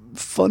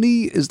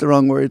funny is the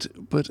wrong word,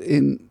 but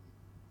in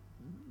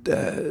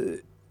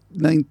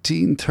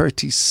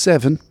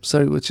 1937,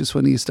 which is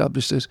when he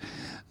established it,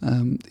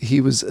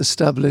 he was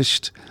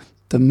established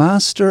the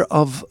Master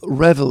of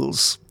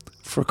Revels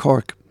for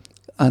Cork,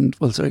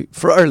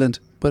 for Ireland,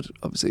 but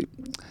obviously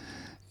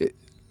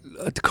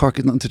Cork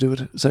had nothing to do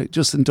with it.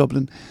 Just in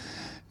Dublin.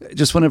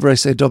 Just whenever I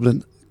say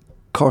Dublin,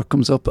 Cork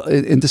comes up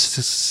in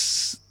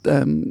this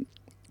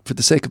for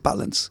the sake of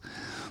balance.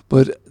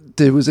 But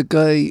there was a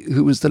guy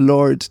who was the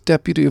Lord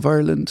Deputy of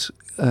Ireland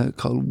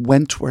called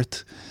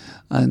Wentworth,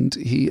 and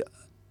he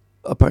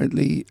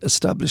apparently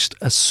established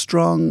a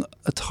strong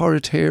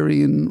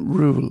authoritarian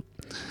rule.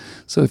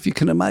 So if you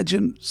can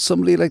imagine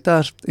somebody like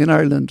that in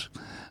Ireland,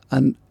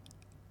 and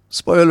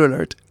spoiler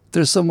alert,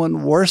 there's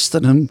someone worse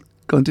than him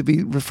going to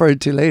be referred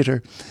to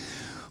later.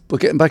 But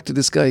getting back to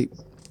this guy,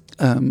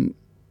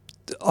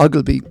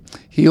 Ogilvy,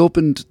 he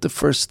opened the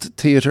first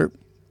theatre,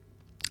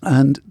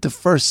 and the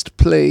first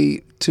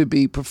play to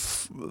be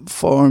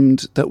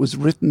performed that was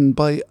written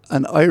by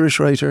an Irish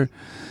writer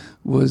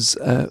was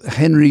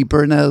Henry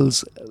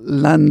Burnell's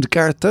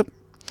Landgarta,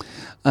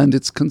 and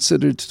it's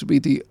considered to be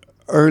the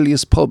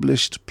earliest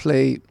published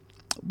play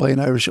by an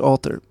Irish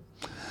author.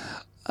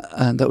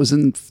 And that was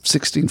in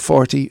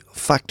 1640,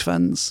 Fact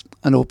Fans,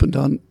 and opened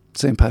on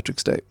St.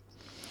 Patrick's Day.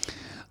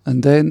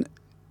 And then,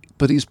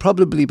 but he's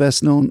probably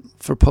best known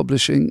for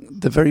publishing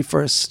the very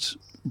first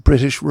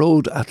British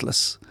Road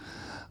Atlas.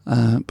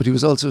 But he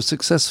was also a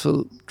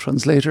successful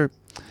translator,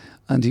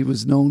 and he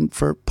was known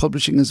for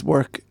publishing his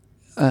work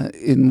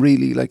in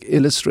really like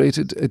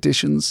illustrated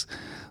editions,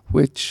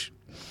 which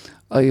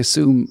I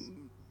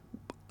assume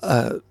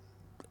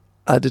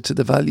added to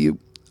the value.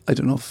 I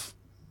don't know if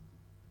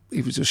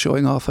he was just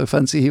showing off how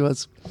fancy he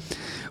was.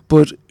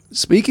 But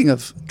speaking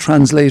of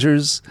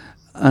translators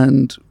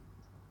and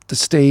the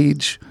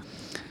stage,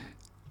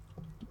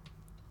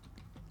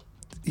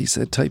 he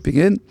said, typing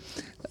in,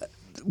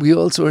 we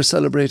also are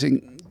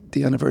celebrating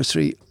the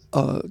anniversary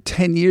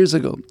 10 years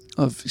ago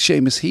of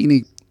Seamus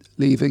Heaney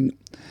leaving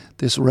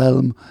this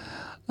realm,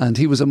 and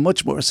he was a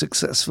much more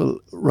successful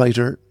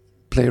writer,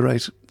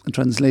 playwright and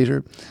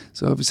translator.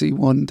 So obviously he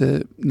won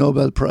the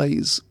Nobel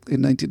Prize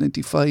in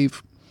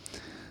 1995.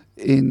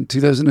 In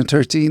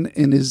 2013,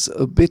 in his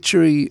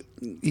obituary,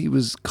 he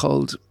was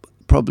called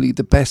probably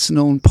the best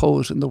known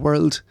poet in the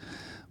world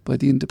by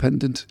The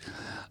Independent.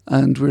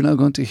 And we're now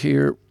going to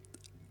hear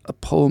a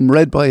poem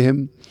read by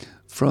him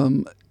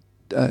from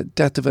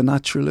Death of a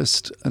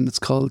Naturalist, and it's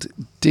called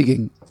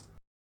Digging.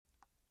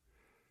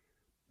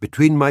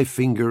 Between my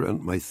finger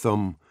and my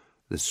thumb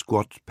the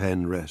squat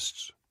pen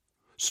rests,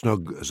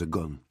 snug as a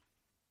gun.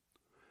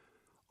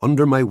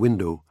 Under my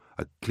window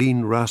a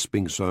clean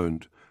rasping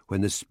sound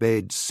when the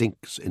spade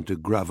sinks into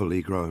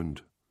gravelly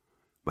ground.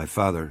 My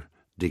father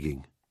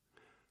digging.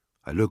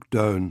 I look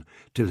down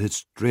till his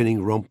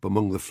straining rump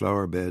among the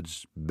flower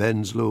beds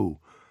bends low,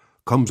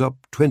 comes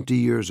up 20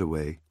 years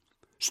away,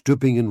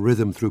 stooping in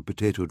rhythm through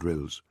potato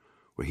drills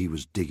where he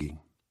was digging.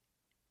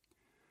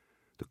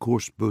 The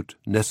coarse boot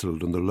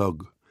nestled on the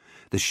lug.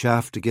 The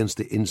shaft against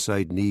the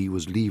inside knee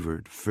was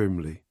levered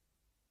firmly.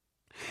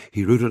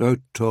 He rooted out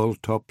tall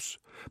tops,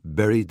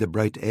 buried the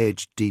bright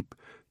edge deep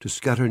to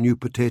scatter new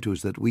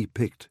potatoes that we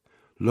picked,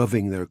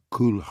 loving their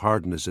cool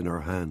hardness in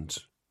our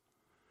hands.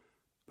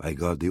 By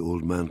God, the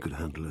old man could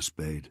handle a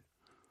spade,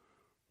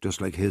 just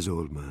like his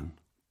old man.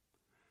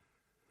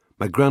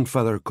 My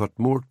grandfather cut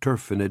more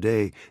turf in a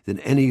day than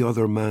any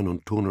other man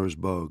on Toner's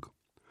bog.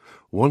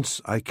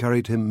 Once I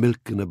carried him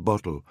milk in a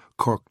bottle,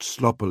 corked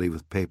sloppily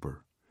with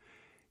paper.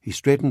 He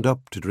straightened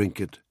up to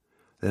drink it,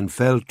 then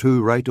fell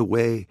to right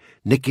away,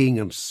 nicking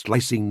and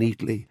slicing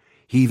neatly,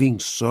 heaving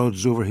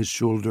sods over his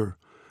shoulder,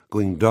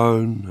 going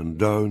down and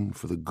down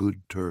for the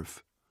good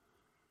turf.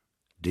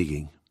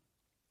 Digging.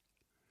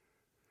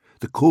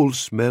 The cold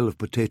smell of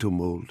potato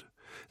mould,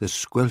 the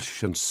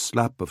squelch and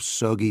slap of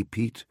soggy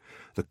peat,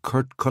 the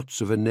curt cuts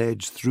of an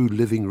edge through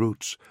living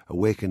roots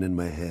awaken in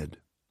my head.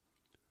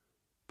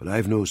 But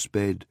I've no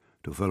spade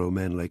to follow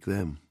men like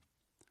them.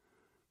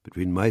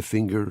 Between my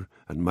finger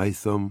and my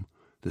thumb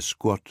the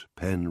squat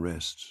pen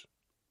rests.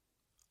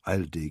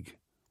 I'll dig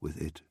with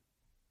it.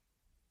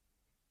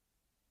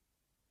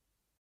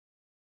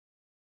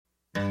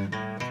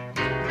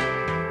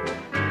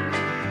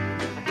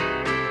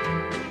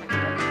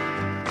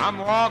 I'm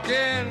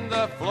walking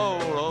the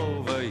floor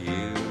over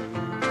you.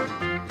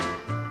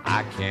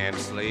 I can't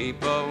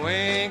sleep a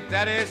wink,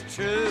 that is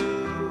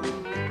true.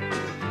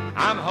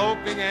 I'm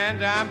hoping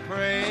and I'm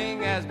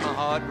praying as my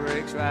heart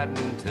breaks right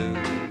in two.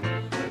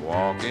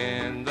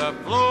 Walking the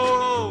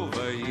floor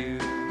over you.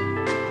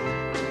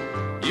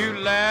 You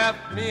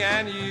left me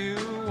and you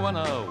went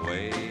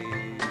away.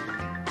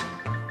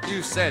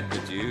 You said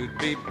that you'd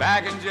be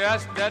back in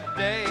just a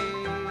day.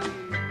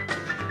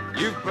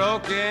 You've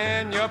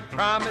broken your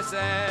promise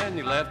and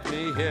you left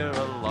me here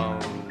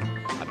alone.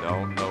 I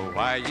don't know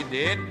why you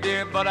did,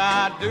 dear, but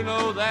I do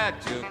know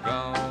that you're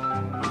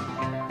gone.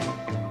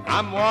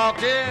 I'm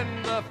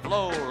walking the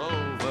floor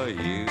over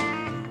you.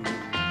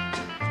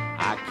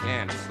 I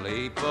can't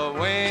sleep a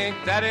wink,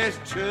 that is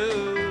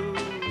true.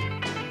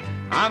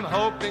 I'm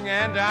hoping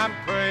and I'm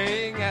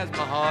praying as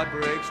my heart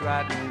breaks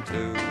right in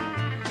two.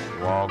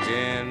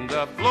 Walking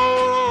the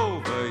floor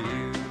over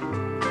you.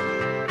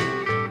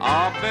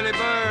 Oh, Billy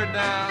Bird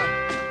now.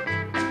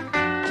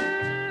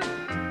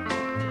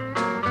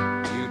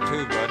 You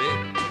too, buddy.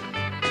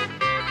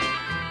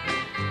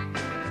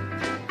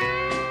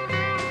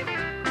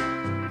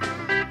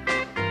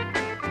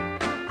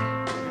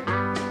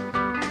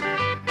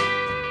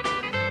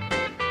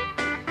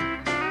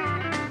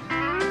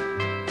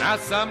 Now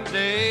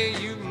someday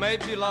you may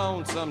be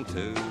lonesome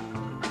too.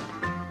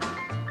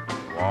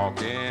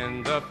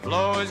 Walking the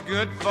floor is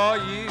good for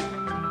you.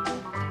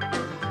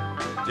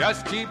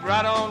 Just keep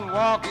right on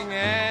walking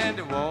and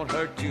it won't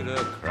hurt you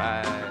to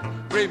cry.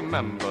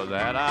 Remember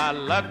that I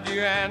loved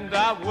you and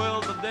I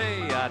will the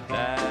day I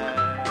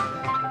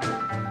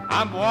die.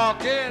 I'm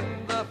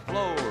walking the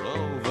floor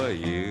over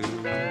you.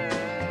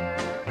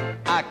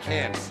 I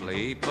can't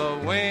sleep a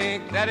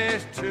wink, that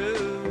is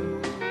true.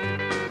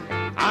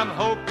 I'm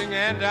hoping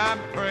and I'm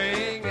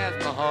praying as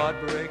my heart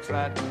breaks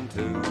right in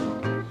two.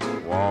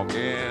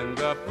 Walking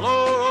the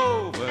floor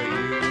over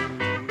you.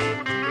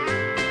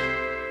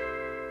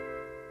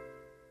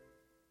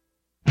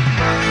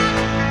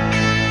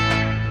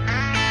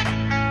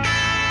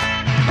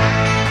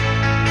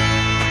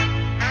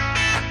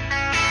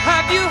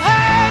 Have you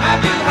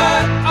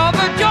heard of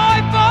a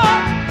joyful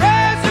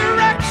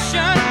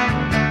resurrection?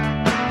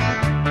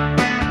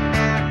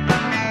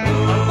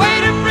 A way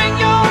to bring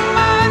your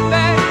mind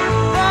back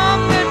from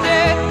the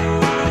dead.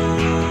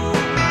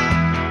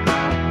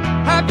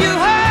 Have you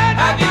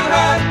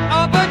heard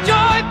of a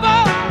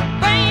joyful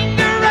vain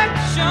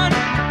direction?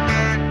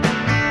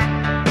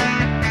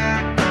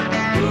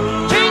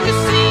 Change the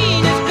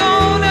scene is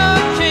gonna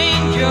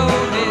change your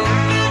head.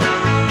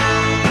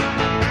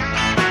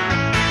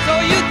 So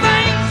you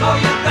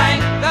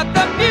think that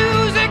the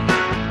music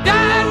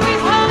died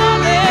with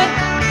Holly.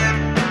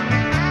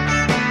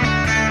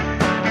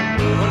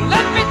 Well,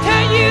 let me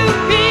tell you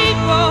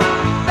people,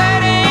 that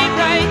ain't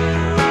right.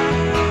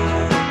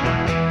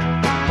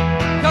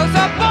 'Cause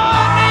a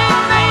boy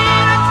named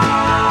Maynard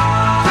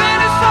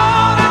sent us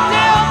all to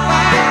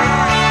Delphi,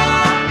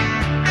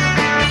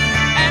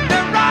 and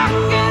a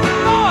rocking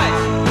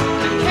voice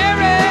to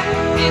carry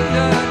in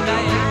the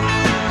night.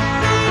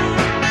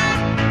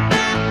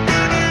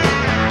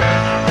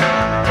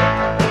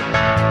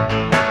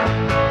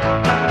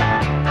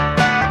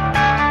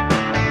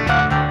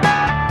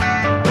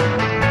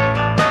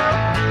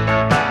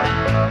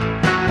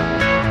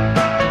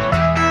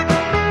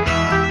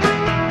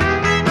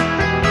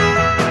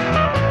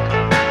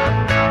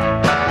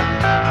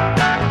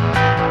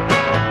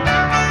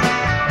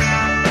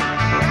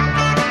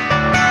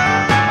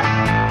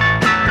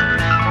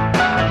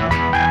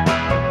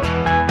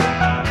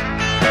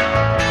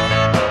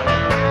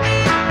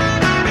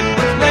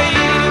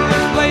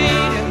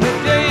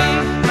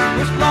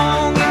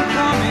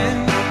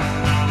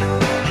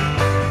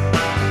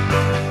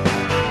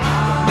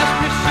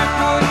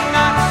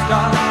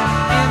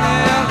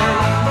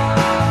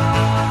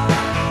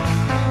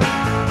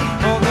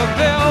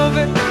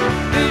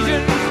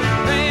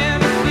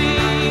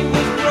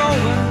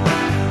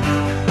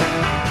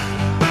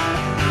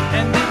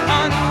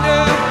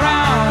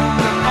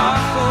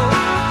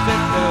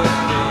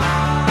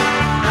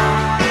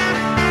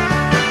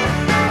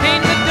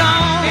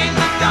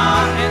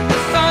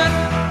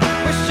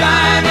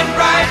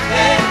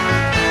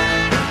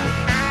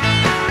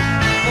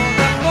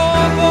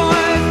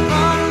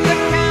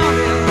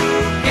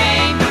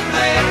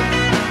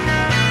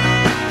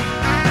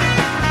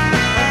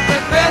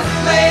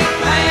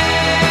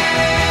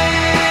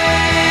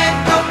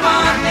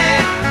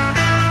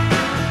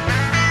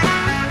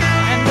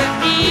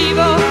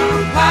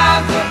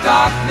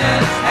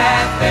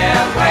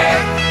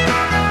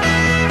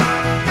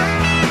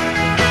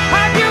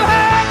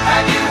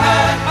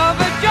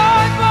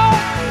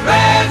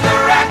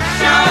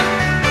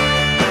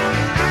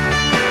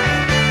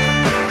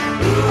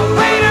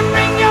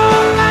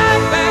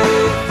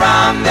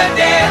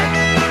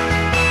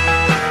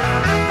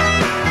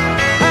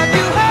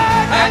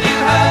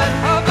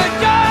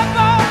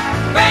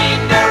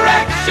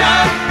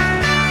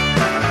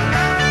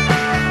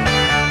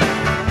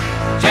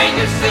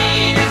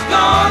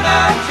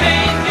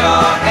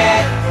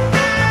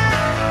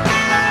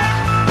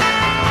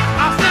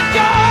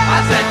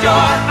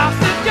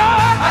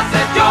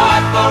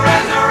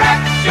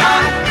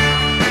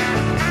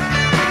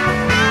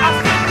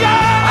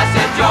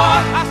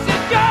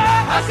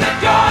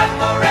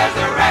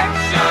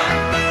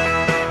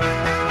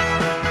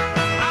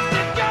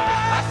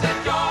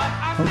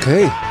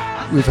 Okay,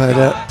 we've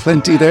had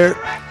plenty there.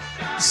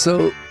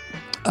 So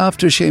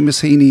after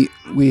Seamus Heaney,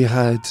 we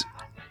had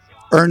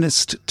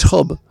Ernest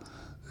Tubb,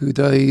 who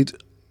died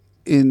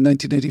in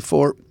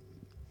 1984.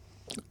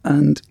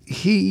 And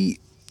he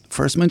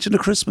first mentioned a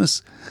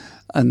Christmas,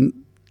 and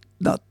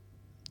not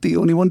the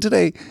only one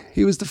today.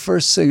 He was the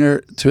first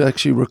singer to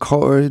actually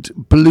record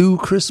Blue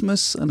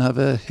Christmas and have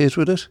a hit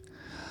with it.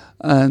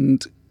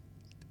 And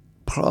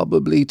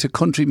probably to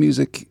country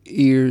music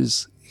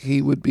ears,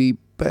 he would be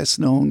best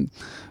known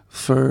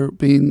for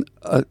being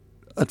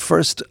at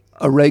first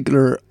a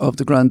regular of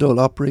the Grand Ole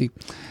Opry,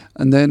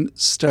 and then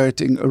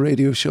starting a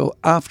radio show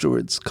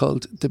afterwards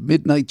called the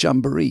Midnight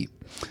Jamboree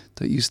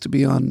that used to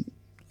be on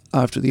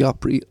after the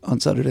Opry on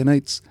Saturday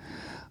nights.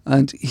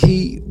 And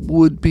he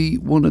would be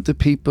one of the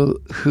people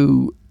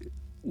who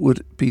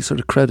would be sort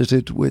of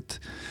credited with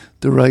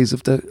the rise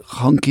of the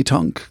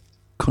honky-tonk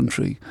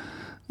country,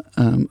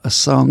 a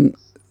song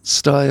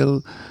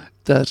style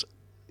that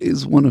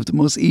is one of the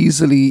most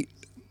easily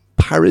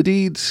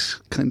parodied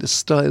kind of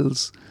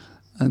styles.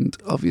 And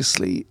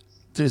obviously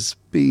there's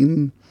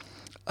been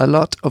a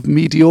lot of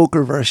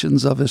mediocre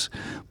versions of it,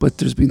 but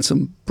there's been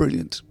some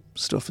brilliant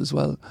stuff as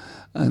well.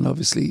 And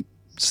obviously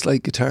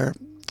slide guitar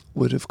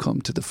would have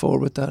come to the fore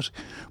with that.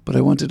 But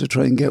I wanted to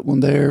try and get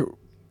one there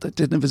that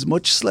didn't have as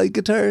much slide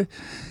guitar,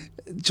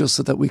 just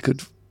so that we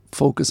could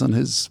focus on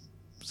his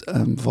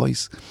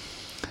voice.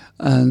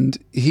 And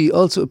he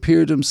also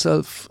appeared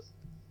himself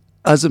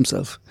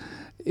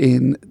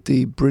in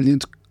the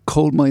brilliant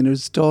Coal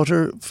Miner's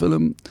Daughter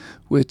film,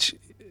 which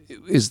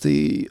is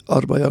the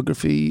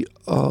autobiography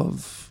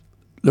of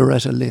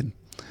Loretta Lynn,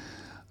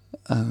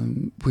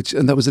 and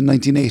that was in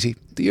 1980,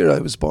 the year I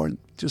was born,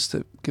 just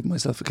to give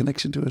myself a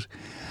connection to it.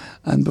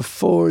 And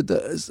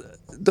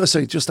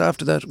just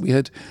after that, we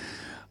had,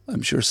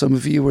 I'm sure some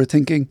of you were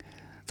thinking,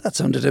 that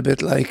sounded a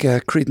bit like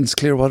Creedence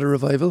Clearwater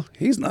Revival.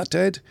 He's not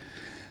dead.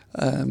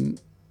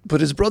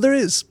 But his brother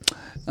is.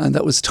 And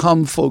that was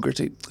Tom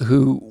Fogerty,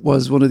 who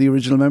was one of the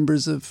original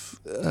members of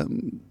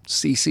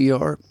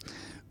CCR,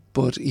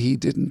 but he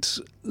didn't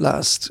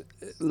last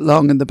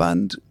long in the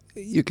band.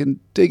 You can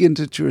dig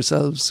into it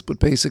yourselves, but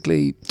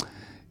basically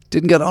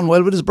didn't get on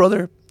well with his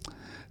brother.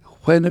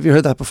 When have you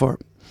heard that before?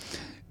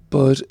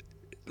 But,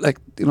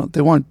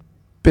 they weren't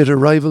bitter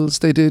rivals.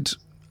 They did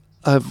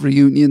have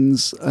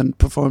reunions and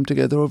performed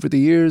together over the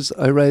years,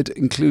 I read,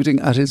 including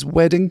at his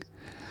wedding,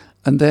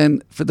 and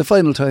then for the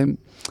final time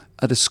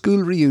at a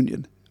school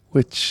reunion,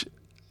 which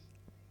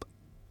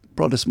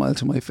brought a smile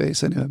to my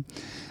face anyway.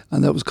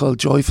 And that was called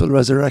Joyful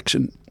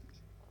Resurrection.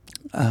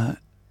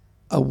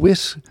 A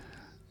wit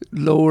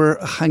lower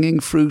hanging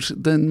fruit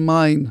than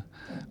mine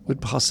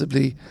would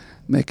possibly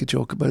make a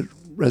joke about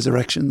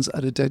resurrections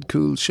at a Dead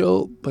Cool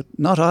show, but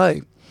not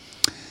I.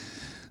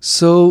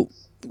 So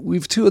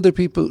we've three other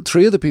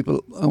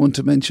people I want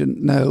to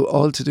mention now,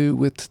 all to do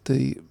with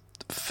the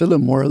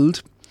film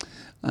world.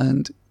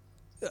 And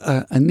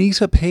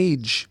Anita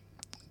Page,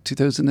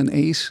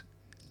 2008,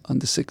 on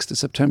the 6th of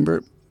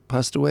September,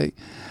 passed away.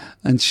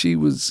 And she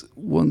was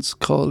once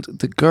called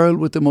the girl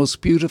with the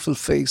most beautiful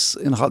face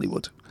in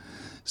Hollywood.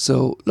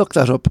 So look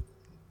that up.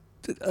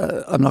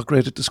 I'm not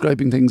great at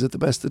describing things at the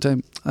best of the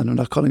time, and I'm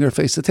not calling her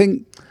face a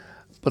thing,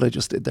 but I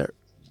just did there.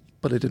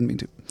 But I didn't mean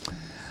to.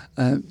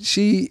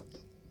 She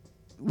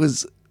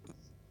was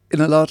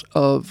in a lot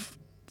of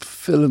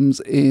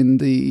films in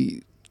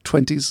the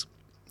 20s,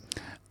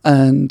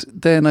 and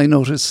then I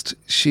noticed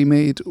she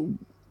made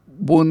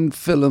one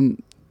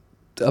film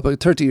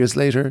about 30 years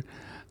later,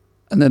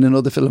 and then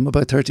another film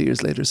about 30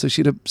 years later. So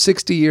she had a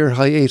 60-year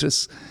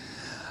hiatus.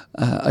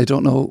 I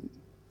don't know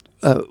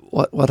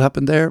what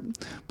happened there,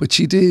 but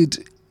she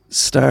did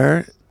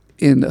star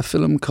in a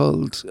film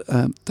called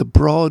The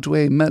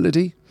Broadway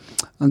Melody,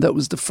 and that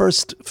was the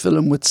first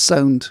film with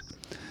sound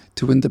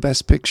to win the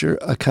Best Picture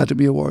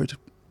Academy Award.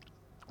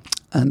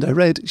 And I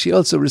read she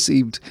also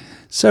received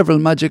several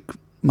magic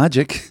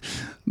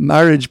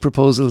marriage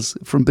proposals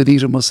from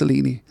Benito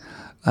Mussolini.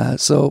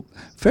 So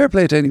fair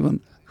play to anyone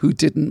who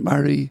didn't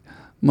marry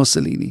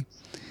Mussolini.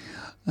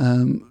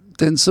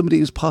 Then somebody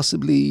who's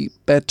possibly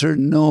better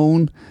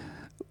known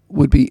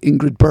would be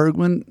Ingrid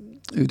Bergman,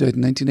 who died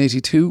in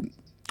 1982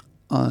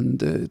 on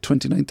the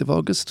 29th of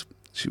August.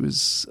 She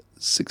was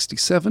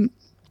 67.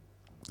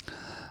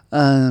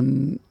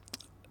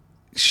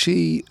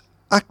 She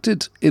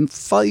acted in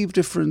 5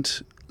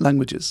 different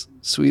languages: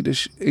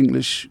 Swedish,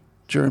 English,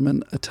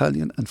 German,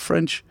 Italian and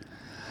French.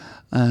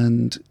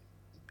 And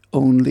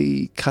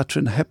only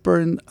Katharine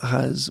Hepburn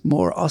has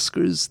more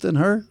Oscars than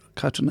her.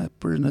 Katharine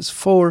Hepburn has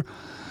 4,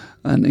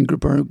 and Ingrid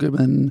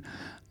Bergman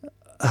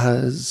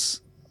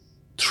has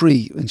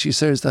 3. And she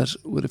shares that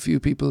with a few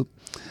people.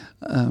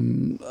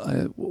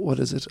 What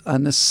is it?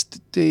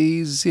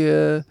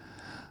 Anastasia,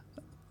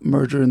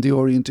 Murder in the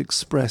Orient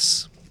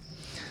Express.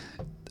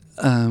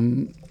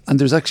 And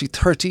there's actually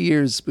 30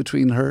 years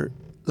between her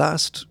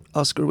last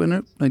Oscar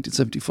winner,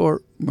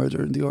 1974,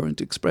 Murder in the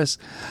Orient Express,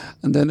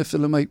 and then a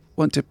film I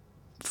want to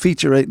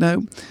feature right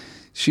now.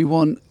 She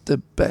won the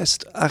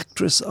Best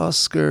Actress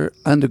Oscar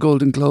and a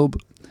Golden Globe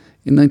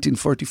in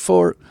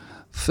 1944,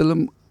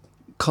 film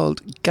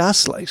called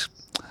Gaslight.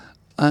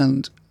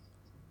 And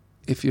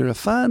if you're a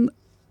fan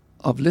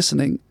of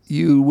listening,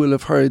 you will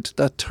have heard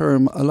that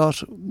term a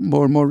lot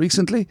more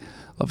recently.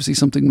 Obviously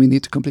something we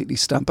need to completely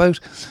stamp out,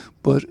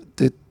 but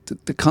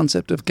the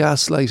concept of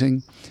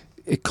gaslighting,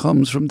 it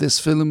comes from this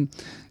film.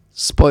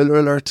 Spoiler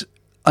alert,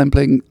 I'm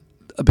playing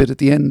a bit at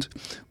the end,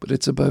 but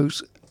it's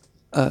about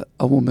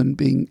a woman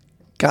being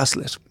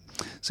gaslit.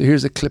 So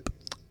here's a clip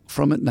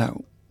from it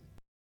now.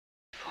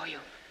 For you.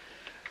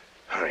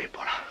 Hurry,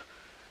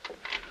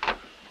 Paula.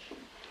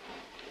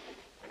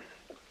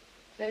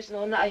 There's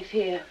no knife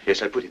here.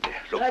 Yes, I put it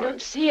there. Look I for don't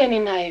it. see any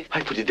knife.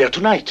 I put it there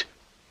tonight.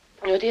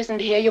 No, it isn't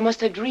here. You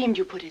must have dreamed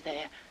you put it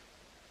there.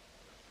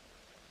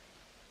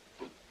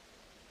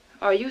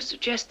 Are you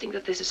suggesting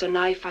that this is a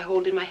knife I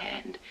hold in my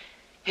hand?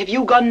 Have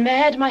you gone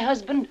mad, my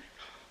husband?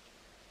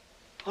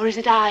 Or is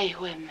it I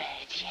who am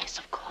mad? Yes,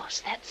 of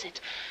course, that's it.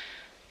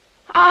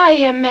 I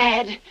am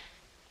mad.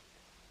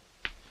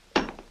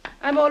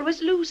 I'm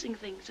always losing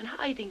things and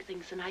hiding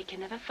things, and I can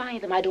never find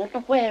them. I don't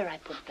know where I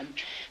put them.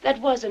 That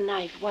was a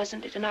knife,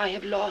 wasn't it? And I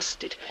have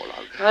lost it.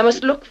 I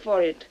must look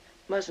for it,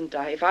 mustn't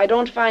I? If I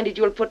don't find it,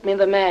 you'll put me in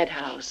the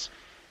madhouse.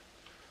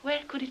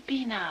 Where could it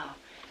be now?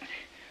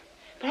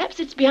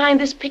 Perhaps it's behind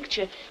this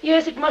picture.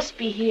 Yes, it must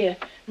be here.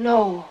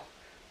 No.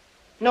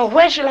 No,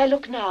 where shall I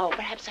look now?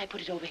 Perhaps I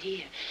put it over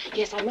here.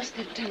 Yes, I must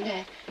have done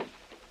that.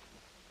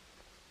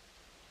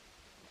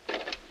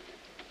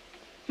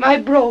 My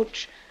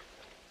brooch.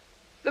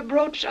 The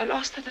brooch I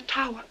lost at the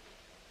tower.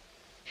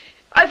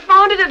 I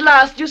found it at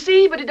last, you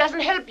see, but it doesn't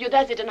help you,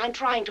 does it? And I'm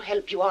trying to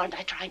help you, aren't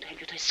I? Trying to help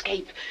you to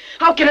escape.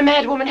 How can a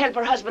mad woman help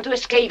her husband to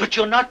escape? But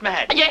you're not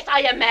mad. Yes,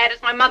 I am mad,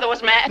 as my mother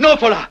was mad. No,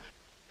 Paula.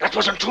 That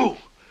wasn't true.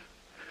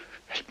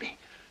 Help me.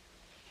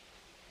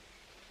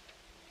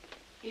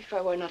 If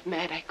I were not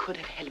mad, I could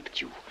have helped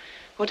you.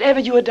 Whatever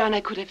you had done,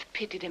 I could have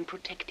pitied and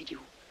protected you.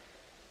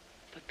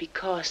 But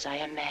because I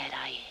am mad,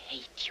 I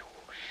hate you.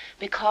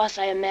 Because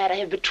I am mad, I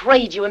have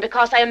betrayed you. And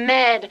because I am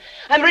mad,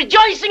 I'm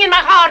rejoicing in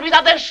my heart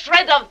without a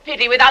shred of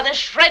pity, without a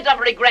shred of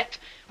regret.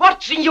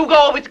 Watching you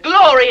go with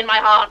glory in my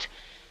heart.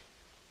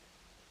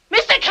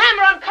 Mr.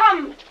 Cameron,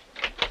 come.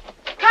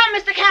 Come,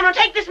 Mr. Cameron,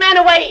 take this man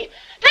away.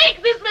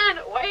 Take this man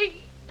away.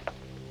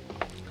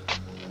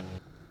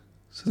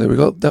 So there we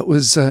go. That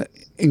was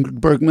Ingrid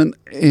Bergman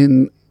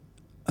in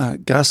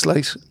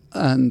Gaslight.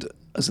 And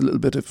as a little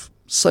bit of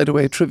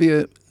side-away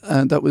trivia,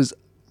 that was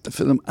the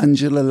film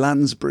Angela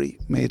Lansbury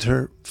made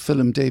her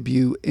film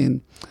debut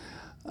in.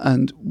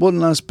 And one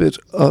last bit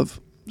of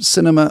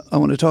cinema I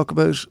want to talk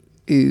about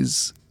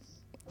is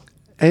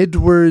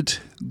Edward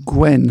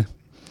Gwen,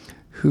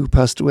 who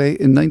passed away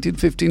in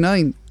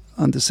 1959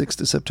 on the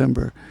 6th of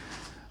September.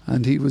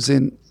 And he was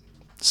in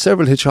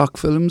several Hitchcock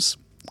films.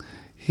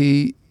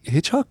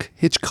 Hitchcock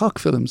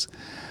films.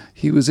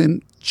 He was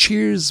in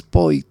Cheers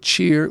Boy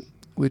Cheer,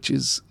 which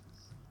is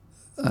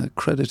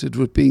credited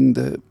with being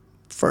the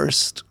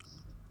first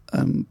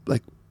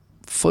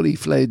fully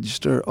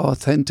fledged or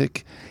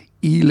authentic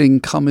Ealing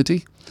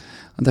comedy,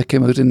 and that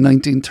came out in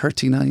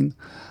 1939.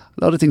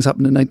 A lot of things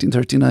happened in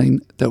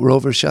 1939 that were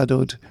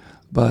overshadowed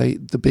by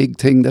the big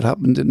thing that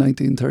happened in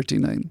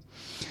 1939.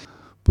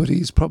 But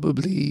he's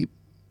probably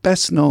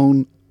best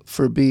known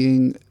for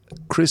being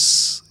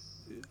Chris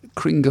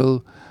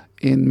Kringle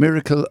in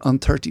Miracle on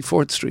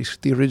 34th Street,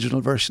 the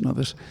original version of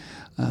it.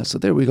 So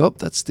there we go.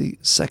 That's the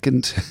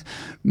second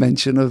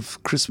mention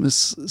of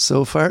Christmas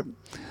so far.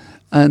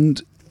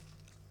 And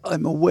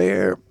I'm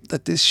aware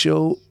that this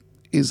show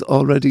is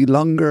already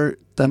longer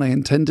than I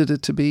intended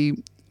it to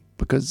be,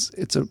 because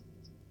it's a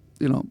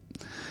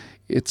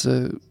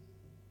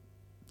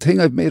thing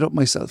I've made up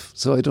myself.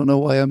 So I don't know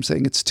why I'm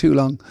saying it's too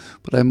long,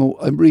 but I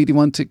really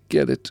want to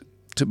get it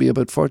to be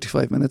about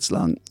 45 minutes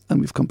long,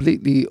 and we've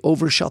completely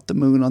overshot the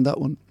moon on that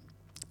one.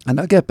 And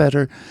I'll get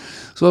better.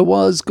 So I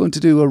was going to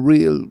do a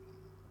real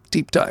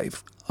deep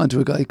dive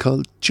onto a guy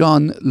called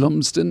John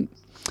Lumsden.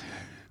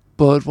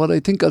 But what I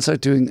think I'll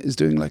start doing is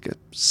doing like a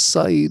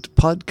side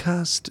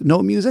podcast,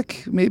 no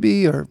music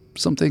maybe, or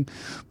something.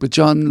 But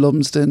John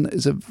Lumsden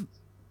is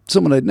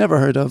someone I'd never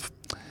heard of.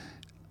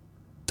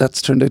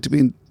 That's turned out to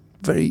be a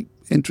very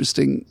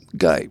interesting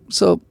guy.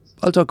 So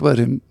I'll talk about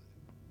him.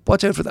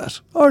 Watch out for that.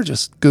 Or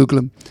just Google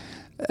him.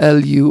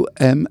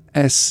 Lumsden.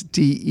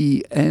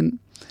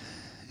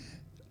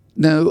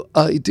 Now,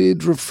 I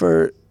did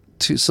refer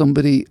to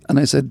somebody, and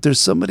I said there's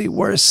somebody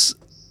worse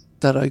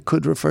that I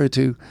could refer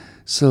to.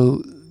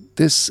 So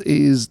this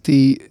is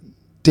the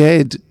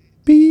dead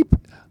beep.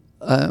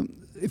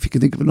 If you can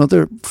think of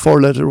another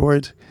 4-letter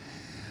word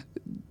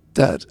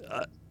that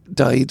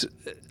died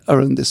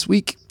around this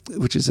week,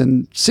 which is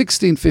in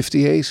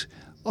 1658.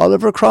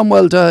 Oliver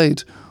Cromwell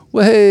died.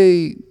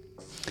 Way.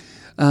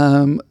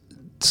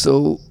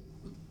 So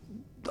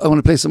I want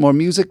to play some more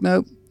music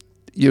now.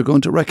 You're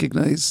going to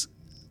recognise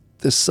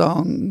the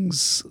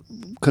song's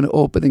kind of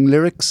opening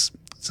lyrics.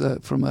 It's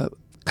from a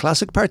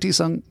classic party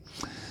song.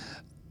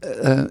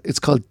 It's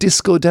called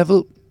Disco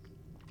Devil,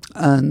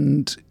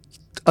 and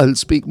I'll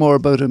speak more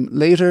about him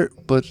later,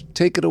 but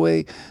take it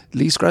away,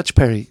 Lee Scratch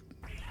Perry.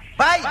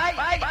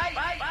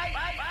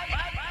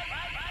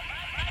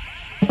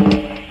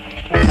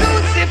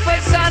 Lucifer,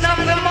 son of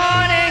the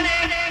morning,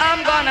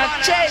 I'm gonna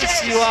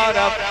chase you out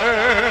of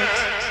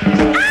earth.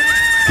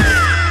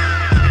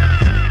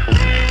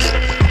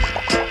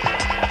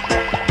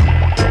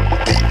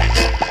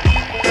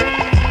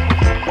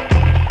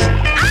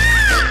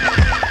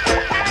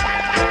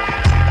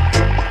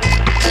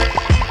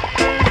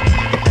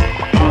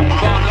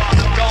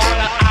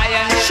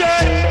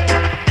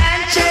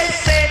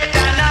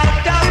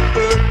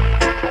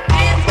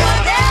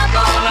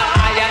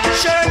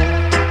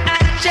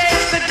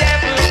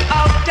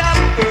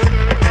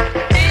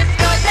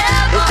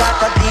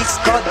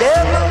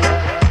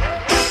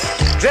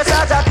 Dress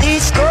as a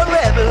disco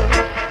rebel.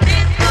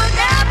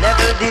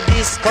 Never the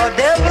disco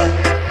devil.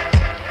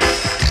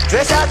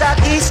 Dress as a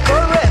disco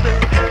rebel.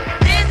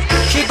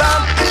 She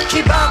bum,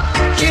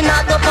 she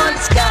not up on the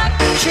sky.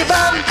 She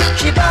bum,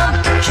 she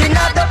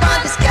not up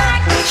on the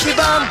sky. She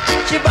bum,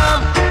 she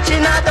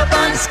not up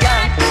on the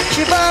sky.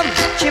 She bum,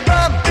 she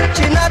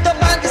not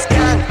up on the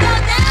sky.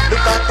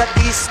 Look at the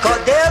disco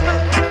devil.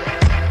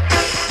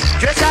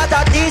 Dress as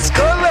a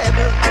disco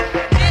rebel.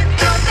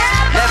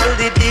 Never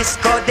the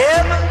disco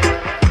devil.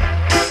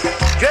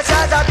 Dress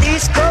as a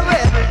disco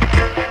rebel.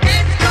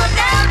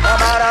 No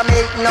matter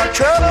make no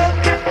trouble.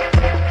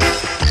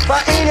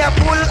 For in your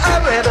pool a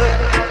rebel.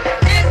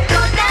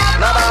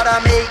 No matter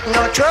make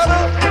no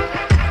trouble.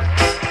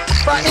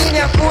 For in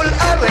your pool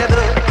a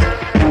rebel.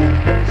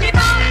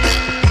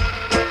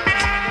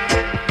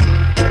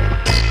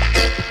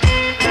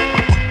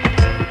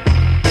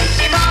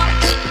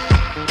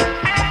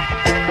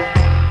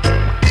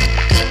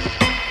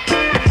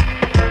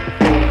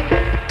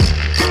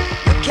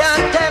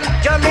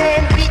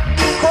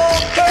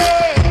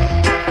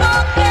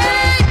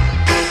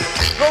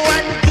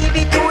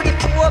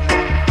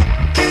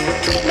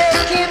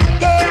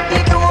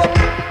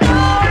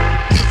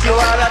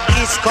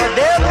 Disco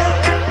devil,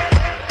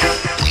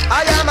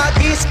 I am a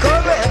disco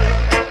rebel.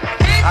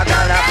 I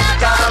gotta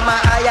put on my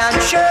iron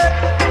shirt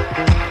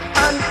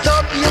and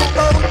dub you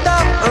out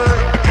of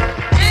earth.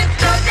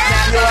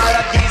 You are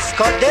a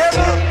disco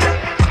devil,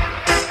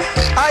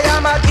 I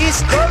am a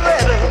disco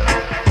rebel.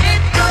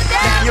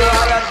 You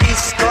are a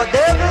disco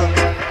devil,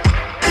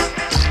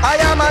 I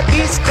am a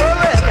disco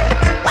rebel.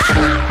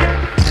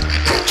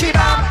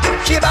 Chibam,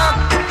 chibam,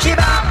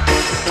 chibam,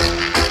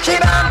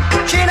 chibam,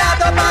 she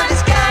not up on the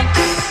sky.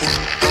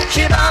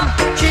 She bum,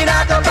 she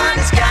not up on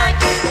the sky.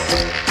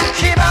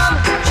 She bum,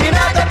 she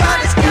not up on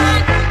the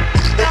sky.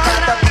 They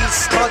got a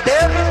disco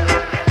devil.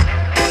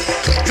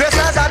 Dress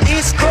as a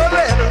disco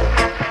rebel.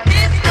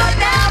 Disco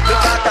devil. They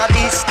got a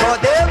disco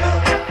devil.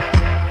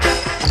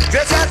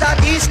 Dress as a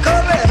disco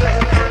rebel.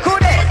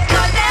 Could it?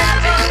 Disco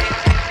devil.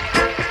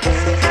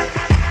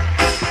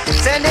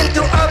 Send him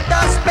to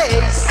outer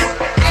space.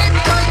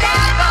 Disco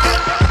devil.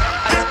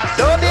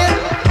 Dub him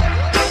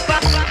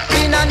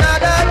in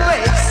another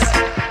race.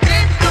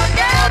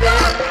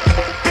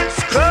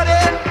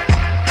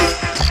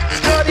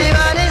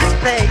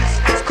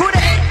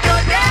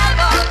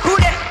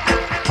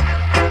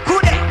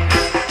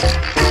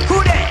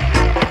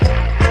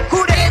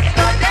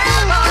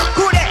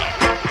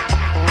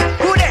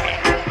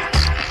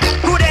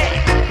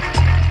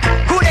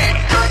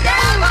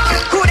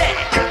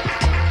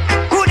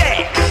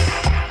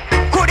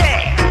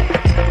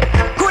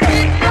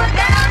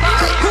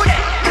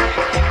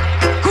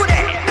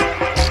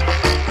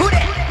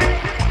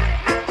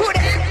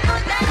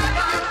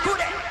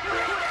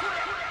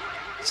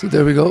 So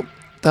there we go.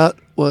 That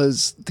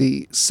was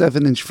the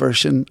 7-inch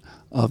version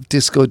of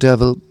Disco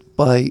Devil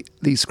by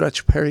Lee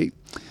Scratch Perry.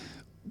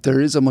 There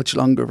is a much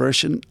longer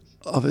version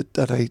of it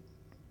that I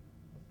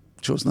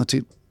chose not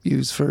to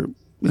use for,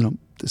 the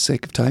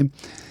sake of time,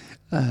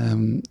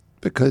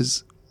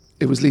 because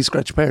it was Lee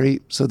Scratch Perry,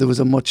 so there was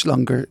a much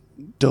longer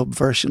dub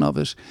version of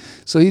it.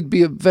 So he'd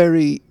be a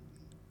very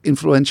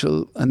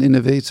influential and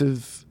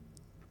innovative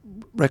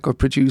record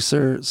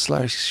producer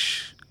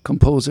 /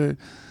 composer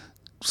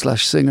 /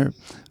 singer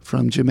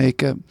from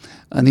Jamaica,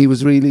 and he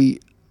was really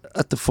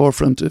at the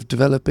forefront of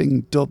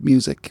developing dub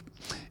music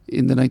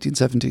in the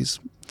 1970s,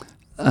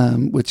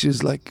 which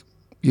is like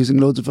using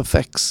loads of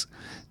effects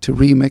to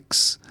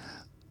remix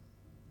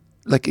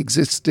like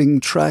existing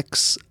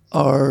tracks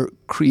or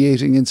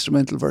creating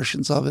instrumental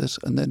versions of it,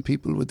 and then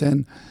people would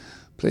then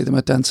play them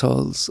at dance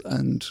halls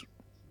and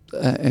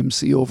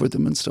MC over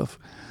them and stuff.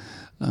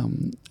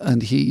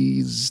 And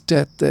his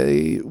death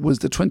day was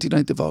the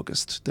 29th of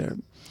August there.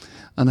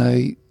 And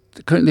I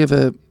currently have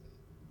a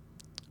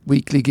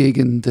weekly gig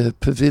in the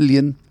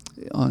Pavilion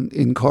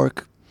in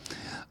Cork,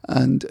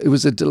 and it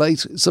was a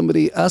delight.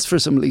 Somebody asked for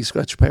some Lee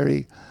Scratch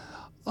Perry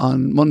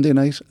on Monday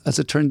night as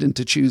it turned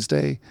into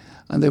Tuesday,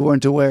 and they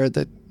weren't aware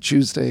that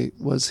Tuesday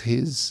was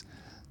his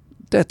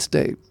death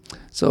day.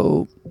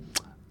 So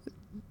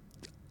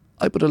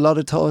I put a lot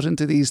of thought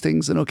into these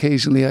things, and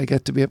occasionally I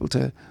get to be able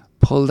to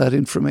pull that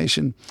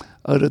information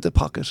out of the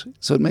pocket.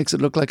 So it makes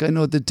it look like I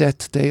know the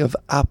death day of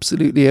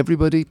absolutely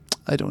everybody.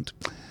 I don't.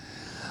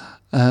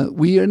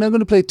 We are now going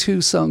to play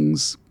two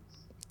songs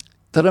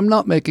that I'm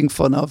not making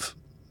fun of,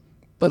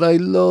 but I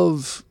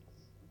love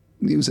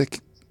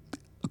music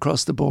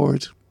across the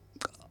board,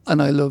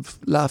 and I love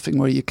laughing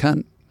where you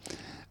can.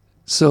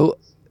 So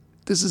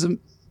this is an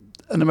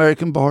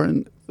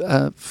American-born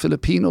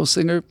Filipino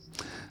singer.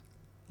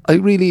 I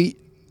really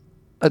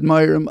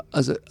admire him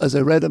as I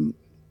read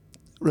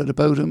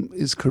about him,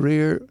 his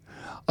career.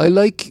 I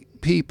like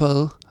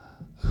people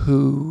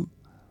who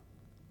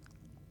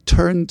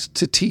turned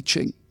to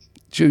teaching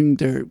during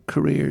their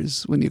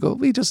careers, when you go,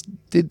 we just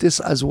did this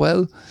as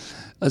well,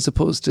 as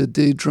opposed to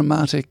the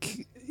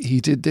dramatic,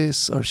 he did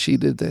this or she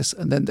did this,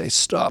 and then they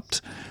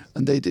stopped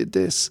and they did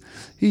this.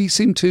 He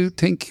seemed to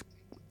think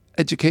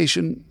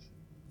education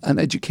and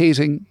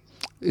educating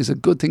is a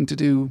good thing to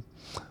do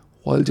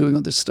while doing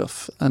other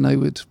stuff, and I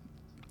would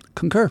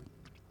concur.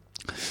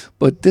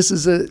 But this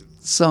is a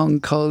song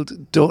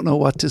called Don't Know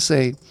What to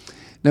Say.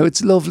 Now,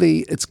 it's lovely.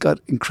 It's got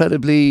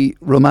incredibly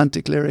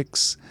romantic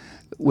lyrics,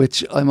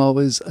 which I'm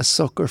always a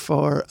sucker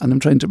for, and I'm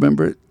trying to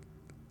remember.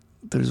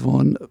 There's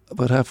one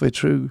about halfway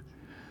through.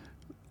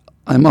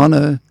 I'm on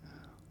a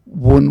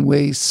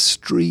one-way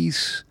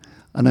street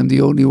and I'm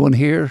the only one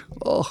here.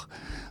 Oh,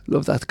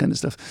 love that kind of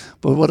stuff.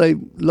 But what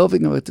I'm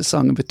loving about the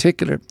song in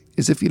particular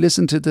is if you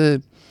listen to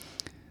the,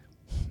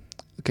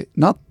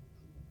 not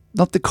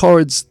the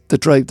chords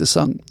that drive the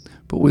song,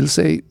 but we'll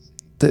say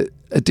the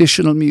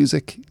additional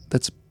music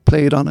that's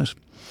played on it.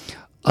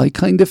 I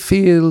kind of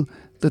feel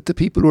that the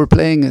people who are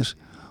playing it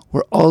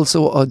were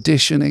also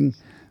auditioning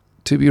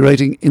to be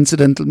writing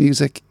incidental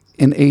music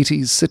in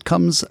 80s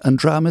sitcoms and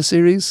drama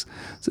series.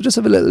 So just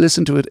have a little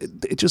listen to it.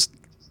 It just,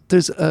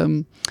 there's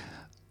the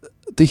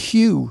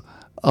hue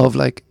of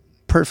like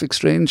Perfect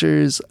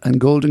Strangers and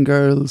Golden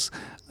Girls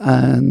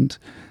and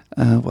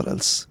what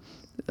else?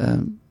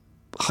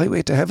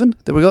 Highway to Heaven.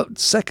 There we go.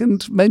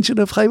 Second mention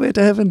of Highway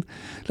to Heaven.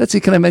 Let's see,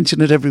 can I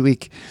mention it every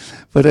week?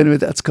 But anyway,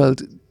 that's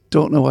called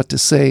Don't Know What to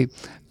Say.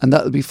 And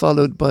that'll be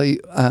followed by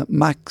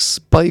Max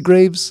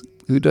Bygraves,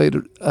 who died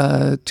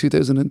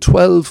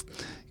 2012.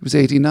 He was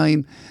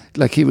 89.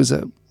 Like, he was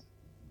a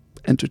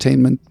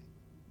entertainment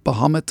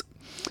behemoth.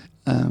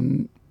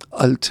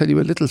 I'll tell you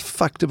a little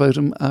fact about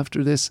him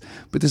after this,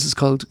 but this is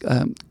called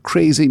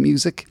Crazy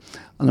Music.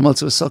 And I'm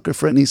also a sucker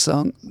for any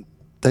song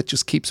that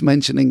just keeps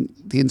mentioning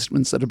the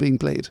instruments that are being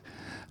played.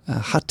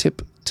 Hat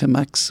tip to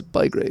Max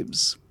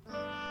Bygraves.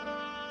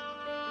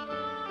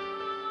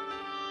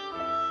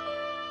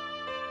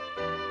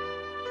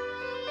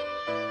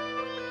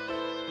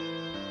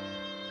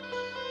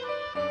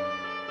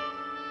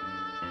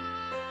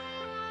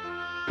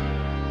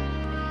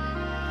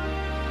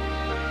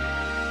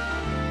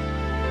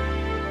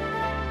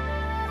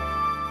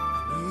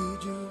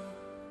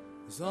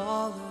 Is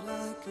all that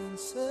I can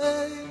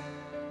say.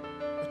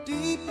 But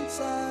deep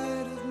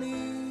inside of me,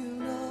 you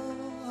know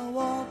I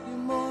want you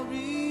more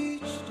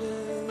each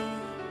day.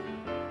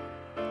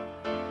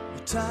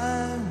 But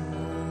time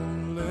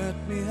won't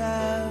let me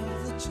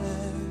have the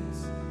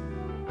chance,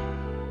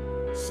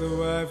 so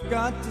I've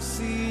got to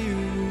see you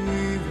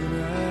even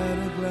at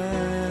a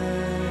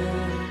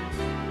glance.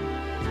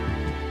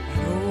 I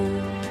know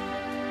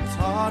it's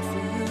hard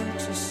for you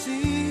to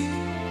see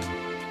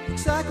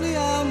exactly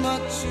how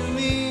much you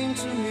mean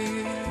to me.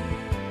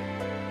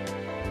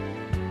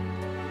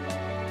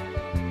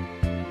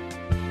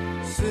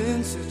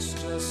 Since it's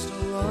just a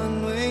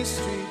one-way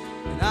street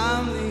and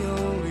I'm the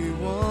only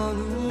one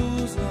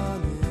who's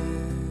on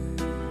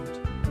it,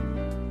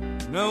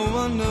 no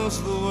one knows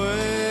the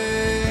way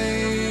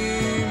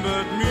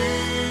but me.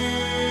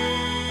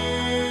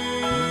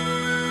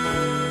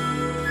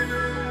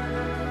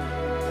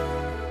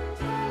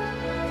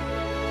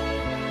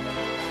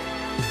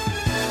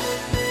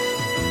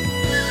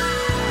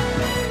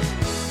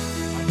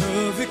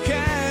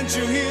 Can't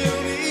you hear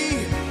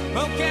me?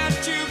 Oh,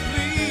 can't you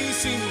please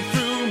see me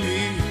through me?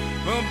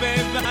 Oh,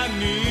 babe, I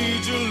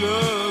need your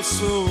love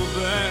so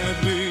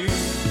badly.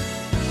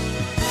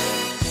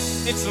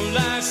 It's a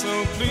lie,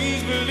 so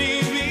please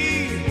believe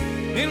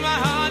me. In my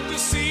heart you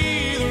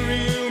see the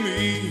real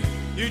me.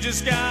 You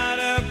just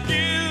gotta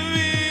give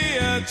me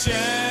a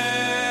chance.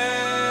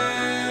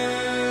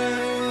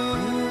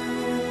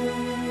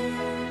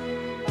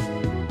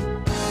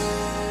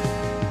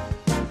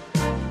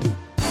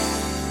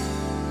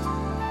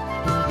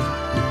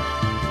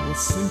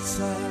 Since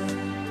I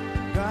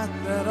got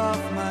that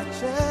off my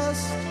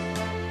chest,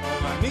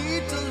 all I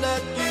need to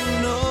let you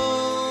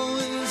know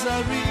is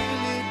I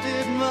really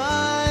did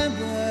my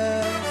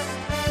best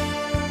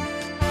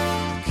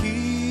to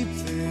keep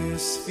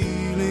this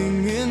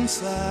feeling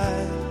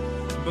inside,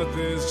 but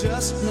there's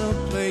just no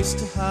place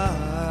to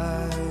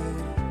hide.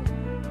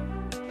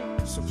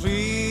 So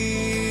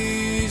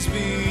please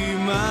be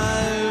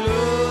my love.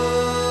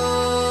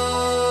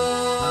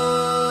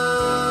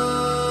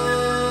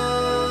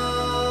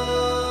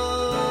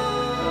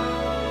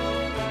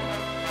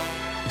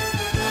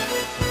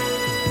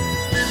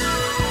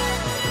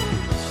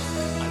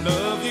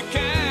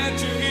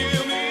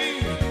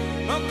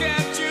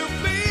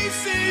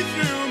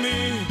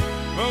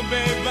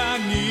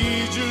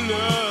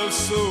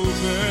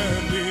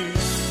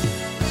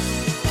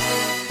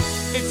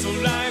 It's a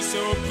lie,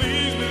 so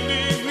please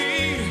believe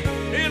me.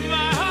 In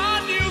my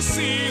heart you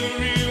see the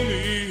real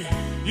me.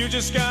 You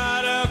just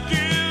gotta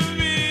give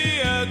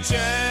me a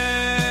chance.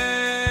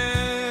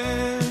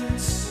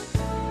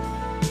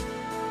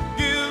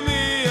 Give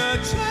me a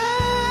chance.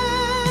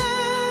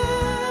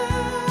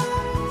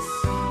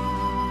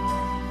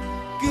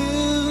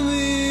 Give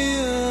me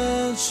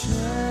a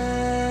chance.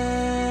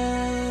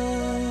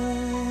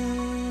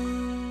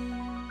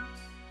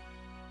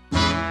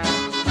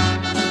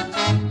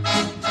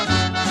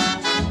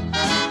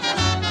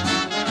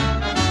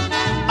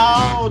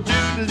 Oh,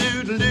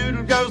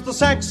 doodle-doodle-doodle goes the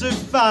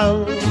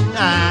saxophone,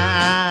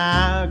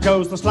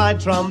 goes the slide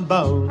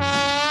trombone.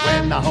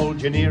 When I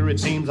hold you near, it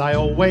seems I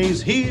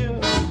always hear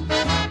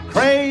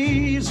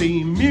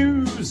crazy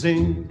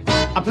music.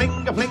 A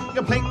pling, a pling,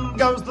 a pling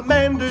goes the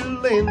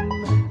mandolin.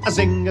 A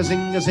zing, a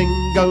zing, a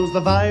zing goes the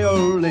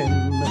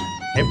violin.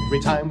 Every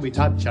time we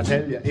touch, I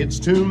tell you it's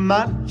too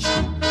much.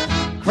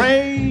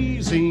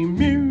 Crazy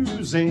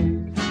music.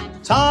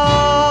 Toscanini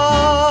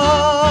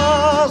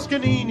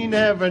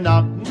never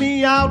knocked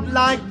me out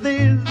like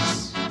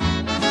this.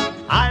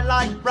 I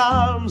like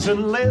Brahms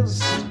and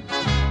Liszt,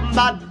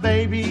 but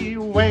baby,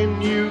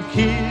 when you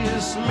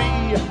kiss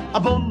me, a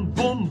boom,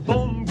 boom,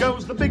 boom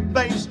goes the big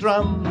bass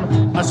drum.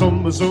 A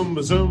zoom, a zoom,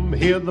 a zoom,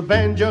 hear the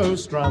banjo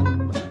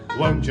strum.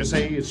 Won't you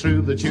say it's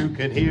true that you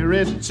can hear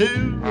it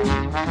too?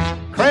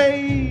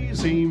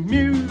 Crazy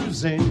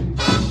music.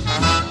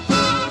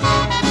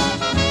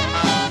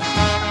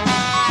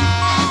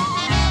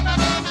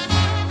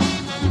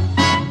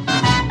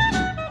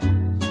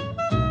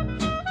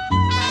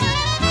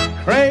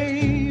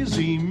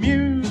 Crazy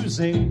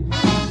music.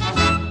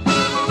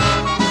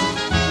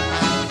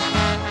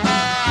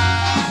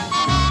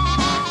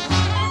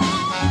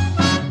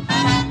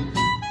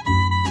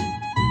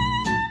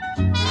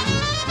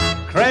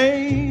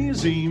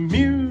 Crazy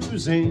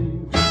music.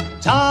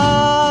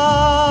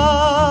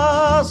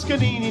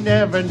 Toscanini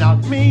never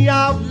knocked me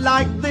out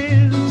like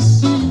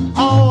this.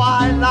 Oh,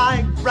 I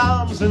like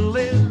Brahms and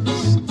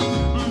Liszt,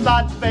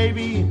 but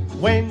baby,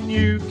 when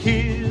you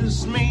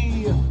kiss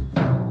me,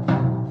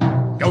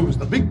 goes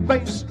the big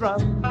bass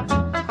drum.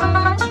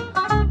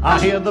 I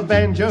hear the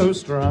banjo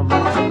strum.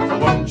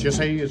 Won't you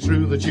say it's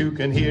true that you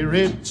can hear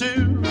it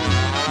too?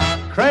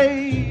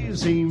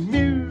 Crazy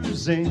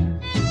music.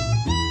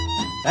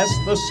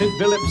 That's the Sid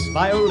Phillips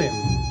violin.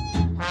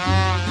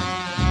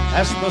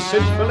 That's the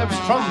Sid Phillips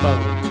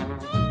trombone.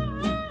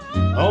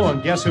 Oh,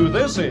 and guess who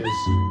this is?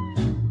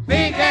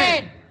 Big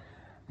Ed!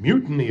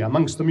 Mutiny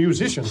amongst the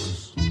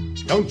musicians.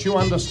 Don't you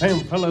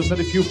understand, fellas, that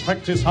if you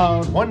practice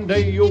hard, one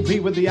day you'll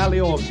be with the Alley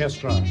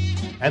Orchestra.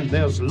 And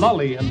there's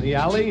Lolly in the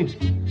alley,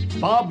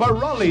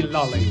 Barbarolli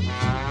Lolly.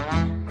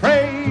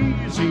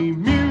 Crazy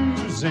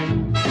music,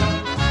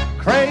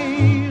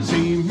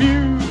 crazy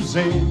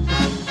music,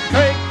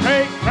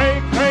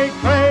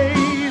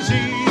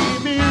 crazy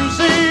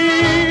music.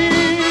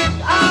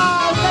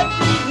 Oh, let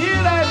me hear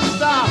that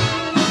stuff.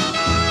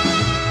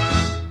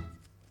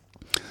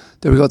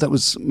 There we go. That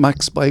was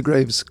Max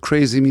Bygrave's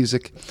Crazy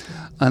Music.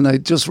 And I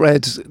just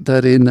read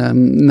that in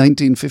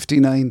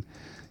 1959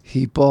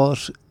 he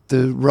bought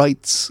the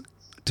rights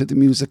to the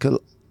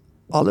musical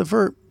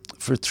Oliver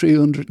for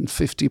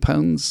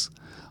 £350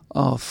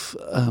 off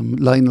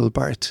Lionel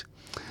Bart.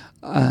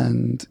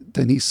 And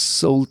then he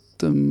sold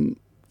them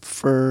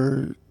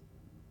for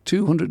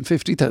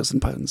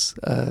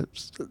 £250,000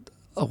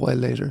 a while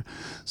later.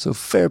 So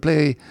fair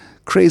play,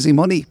 crazy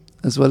money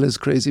as well as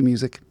crazy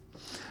music.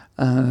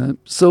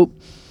 So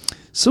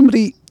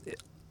somebody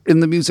in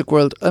the music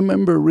world, I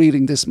remember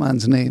reading this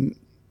man's name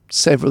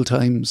several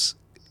times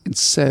in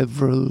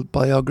several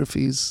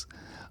biographies,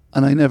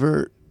 and I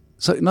never,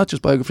 so not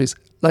just biographies,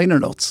 liner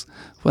notes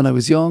when I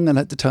was young and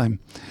at the time,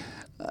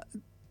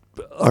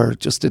 or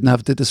just didn't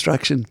have the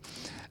distraction.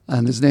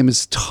 And his name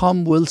is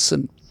Tom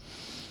Wilson.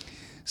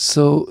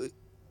 So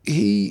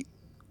the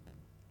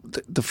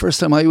first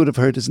time I would have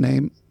heard his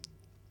name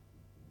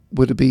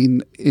would have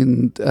been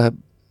in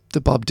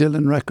the Bob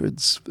Dylan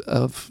records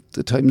of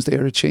the times they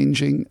are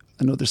changing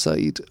another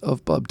side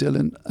of Bob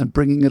Dylan and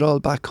bringing it all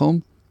back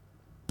home.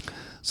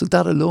 So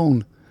that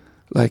alone,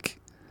 like,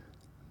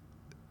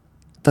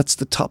 that's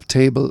the top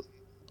table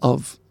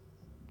of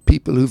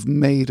people who've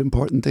made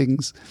important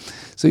things.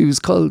 So he was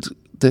called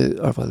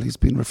he's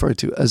been referred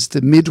to as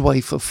the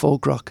midwife of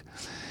folk rock.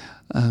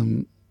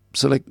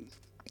 So like,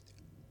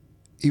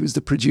 he was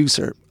the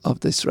producer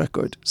of this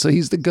record. So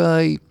he's the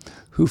guy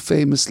who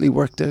famously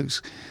worked out,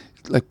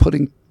 like,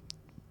 putting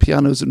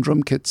pianos and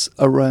drum kits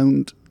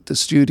around the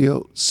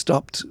studio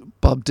stopped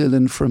Bob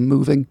Dylan from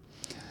moving.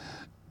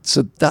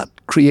 So that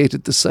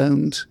created the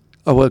sound,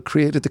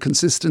 created the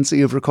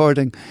consistency of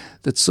recording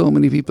that so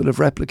many people have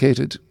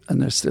replicated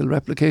and they're still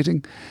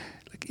replicating.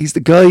 Like, he's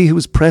the guy who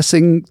was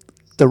pressing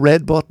the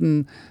red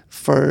button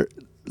for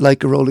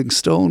Like a Rolling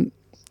Stone.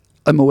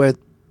 I'm aware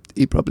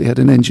he probably had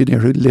an engineer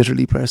who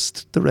literally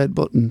pressed the red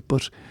button,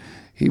 but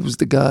he was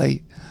the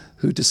guy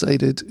who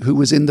decided who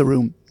was in the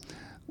room,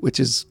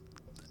 which is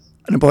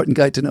an important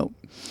guy to know.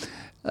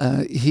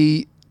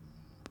 He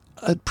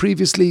had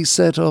previously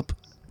set up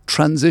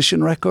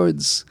Transition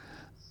Records,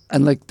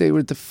 and like, they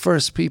were the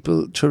first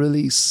people to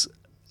release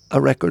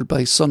a record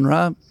by Sun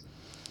Ra.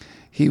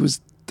 He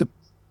was the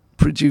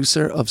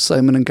producer of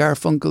Simon and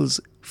Garfunkel's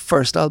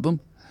first album,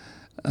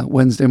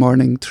 Wednesday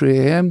Morning 3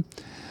 a.m.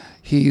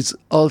 He's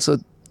also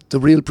the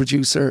real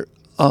producer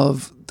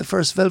of the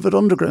first Velvet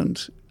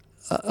Underground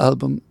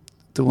album,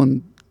 the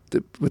one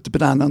with the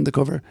banana on the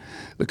cover,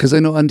 because I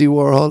know Andy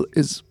Warhol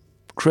is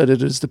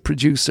credited as the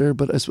producer,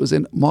 but I suppose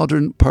in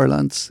modern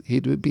parlance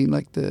he'd have been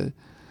like the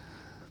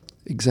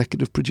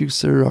executive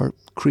producer or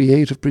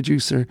creative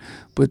producer.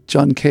 But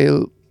John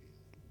Cale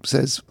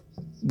says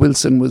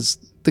Wilson was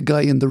the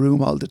guy in the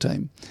room all the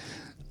time,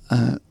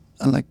 And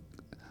like,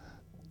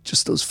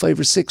 just those 5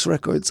 or 6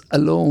 records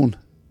alone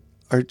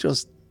are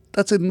just,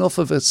 that's enough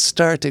of a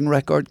starting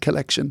record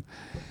collection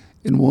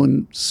in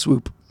one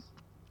swoop.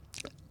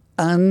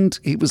 And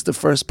he was the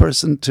first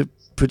person to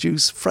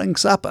produce Frank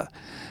Zappa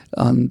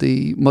on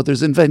the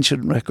Mother's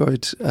Invention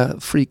record,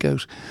 Freak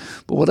Out.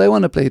 But what I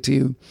want to play to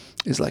you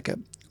is like a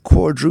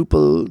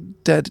quadruple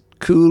dead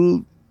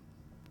cool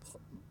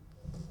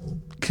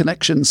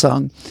connection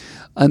song,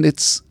 and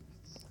it's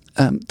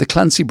the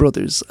Clancy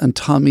Brothers and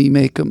Tommy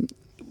Makem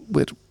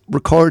with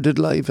recorded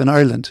live in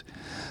Ireland,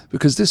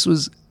 because this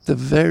was the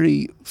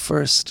very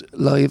first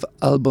live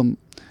album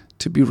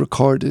to be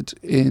recorded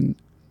in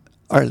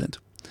Ireland.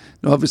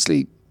 Now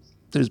obviously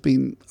there's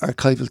been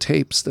archival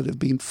tapes that have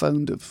been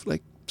found of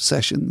like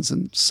sessions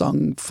and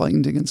song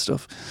finding and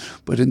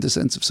stuff, but in the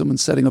sense of someone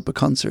setting up a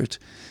concert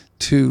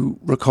to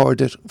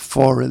record it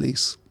for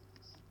release.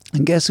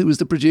 And guess who was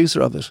the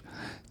producer of it?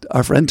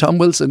 Our friend Tom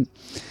Wilson.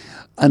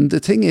 And the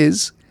thing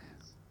is,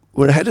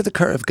 we're ahead of the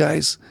curve,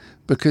 guys,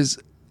 because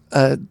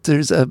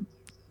there's a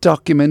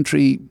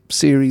documentary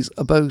series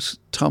about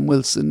Tom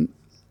Wilson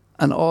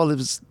and all of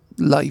his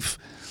life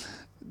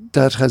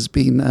that has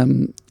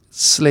been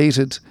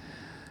slated.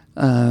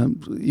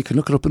 You can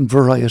look it up in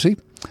Variety.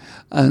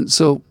 And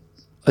so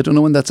I don't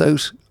know when that's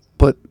out,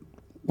 but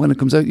when it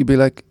comes out, you'll be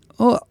like,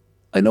 oh,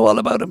 I know all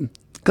about him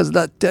because of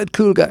that dead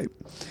cool guy.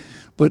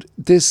 But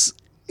this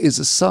is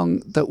a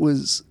song that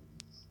was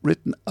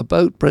written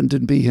about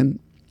Brendan Behan,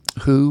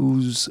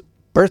 whose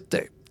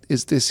birthday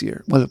is this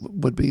year. Well,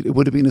 it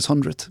would have been his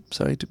 100th,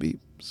 sorry, to be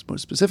more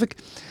specific.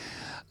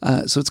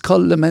 So it's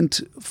called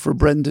Lament for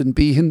Brendan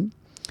Behan.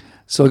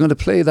 So I'm going to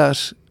play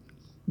that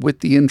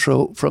with the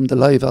intro from the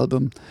live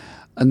album.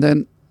 And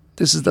then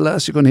this is the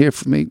last you're going to hear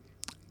from me.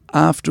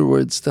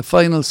 Afterwards, the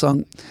final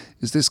song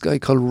is this guy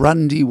called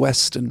Randy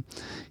Weston.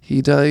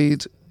 He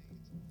died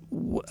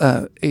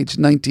age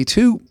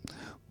 92,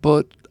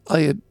 but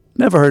I had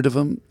never heard of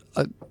him.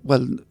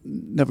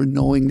 Never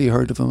knowingly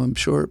heard of him, I'm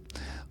sure.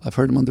 I've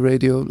heard him on the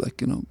radio,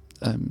 like,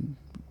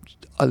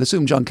 I'll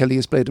assume John Kelly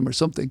has played him or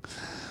something.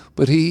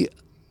 But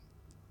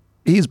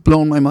he's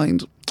blown my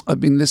mind. I've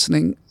been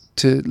listening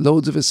to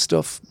loads of his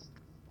stuff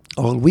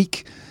all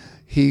week.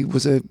 He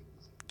was a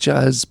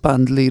jazz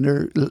band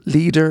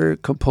leader,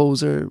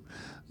 composer,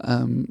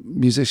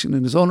 musician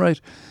in his own right,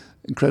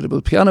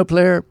 incredible piano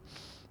player.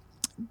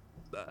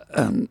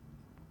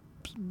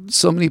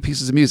 So many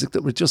pieces of music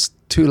that were just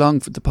too long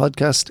for the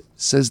podcast,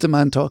 says the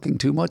man talking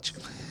too much.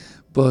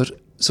 But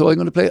so I'm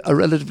going to play a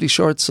relatively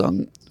short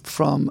song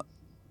from,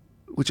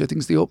 which I think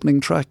is the opening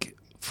track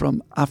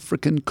from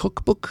African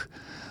Cookbook,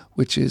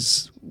 which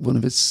is one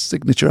of his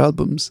signature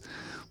albums.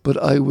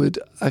 But I would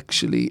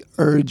actually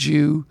urge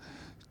you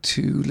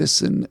to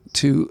listen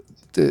to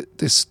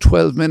this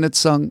 12-minute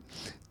song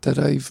that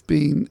I've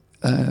been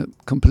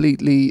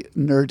completely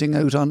nerding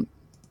out on,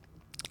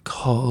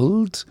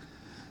 called,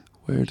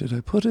 where did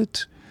I put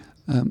it?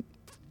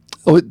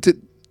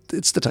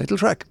 It's the title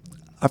track,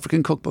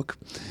 African Cookbook.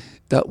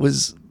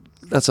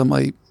 That's on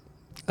my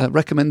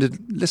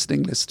recommended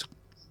listening list.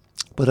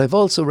 But I've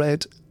also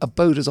read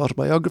about his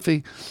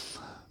autobiography,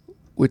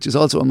 which is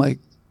also on my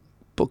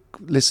book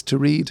list to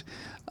read.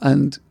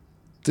 And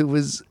there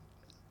was,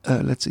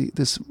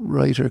 this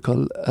writer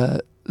called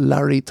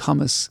Larry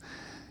Thomas.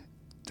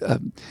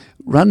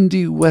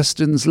 Randy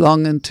Weston's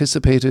long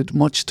anticipated,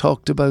 much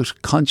talked about,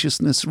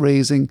 consciousness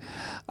raising,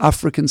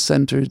 African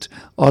centered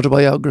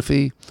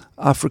autobiography,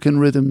 African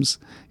Rhythms,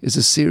 is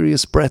a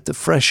serious breath of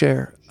fresh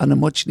air and a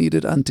much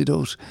needed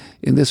antidote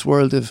in this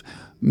world of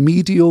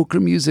mediocre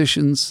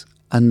musicians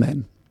and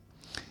men.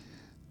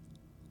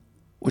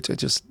 Which I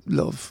just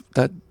love.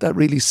 That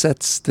really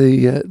sets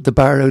the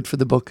bar out for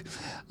the book.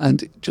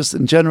 And just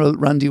in general,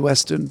 Randy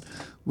Weston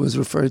was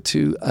referred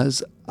to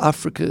as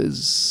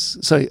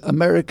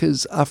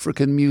America's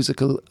African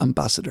musical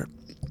ambassador,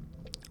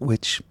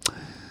 which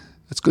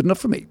it's good enough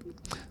for me.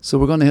 So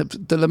we're going to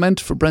have the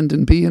Lament for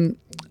Brendan Behan,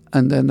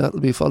 and then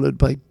that'll be followed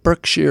by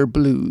Berkshire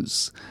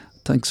Blues.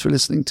 Thanks for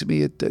listening to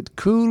me at Dead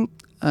Cool,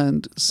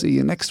 and see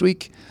you next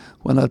week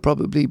when I'll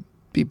probably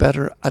be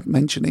better at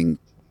mentioning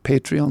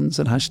Patreons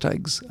and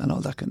hashtags and all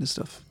that kind of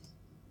stuff.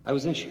 I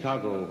was in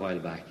Chicago a while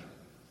back.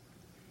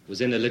 Was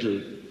in a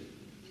little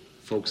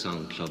folk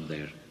song club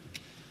there.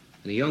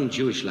 And a young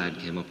Jewish lad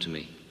came up to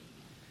me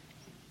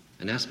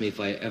and asked me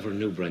if I ever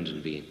knew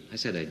Brendan Behan. I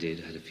said I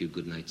did, had a few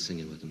good nights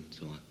singing with him and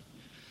so on.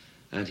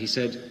 And he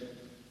said,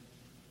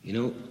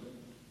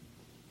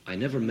 I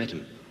never met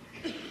him,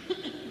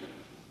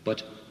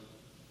 but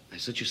I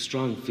have such a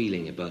strong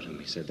feeling about him,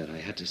 he said, that I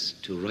had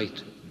to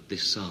write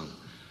this song.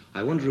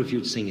 I wonder if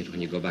you'd sing it when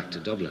you go back to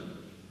Dublin.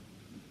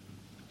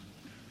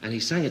 And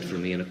he sang it for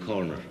me in a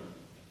corner,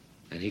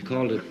 and he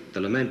called it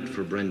The Lament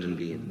for Brendan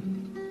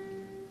Behan.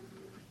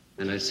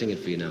 And I'll sing it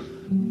for you now.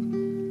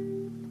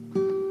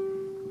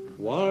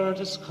 Word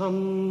has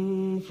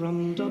come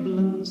from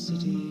Dublin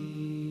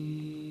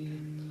city.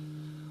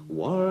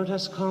 Word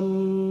has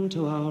come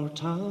to our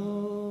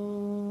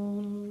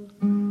town.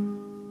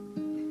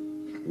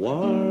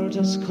 Word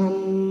has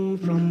come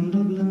from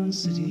Dublin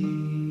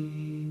city.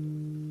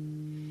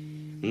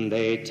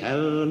 They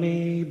tell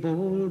me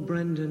Bull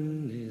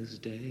Brendan is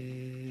dead.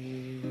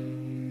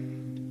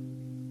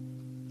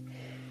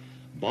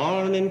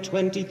 Born in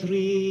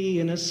 23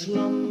 in a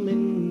slum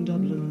in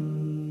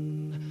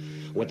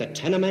Dublin, with a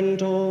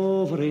tenement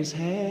over his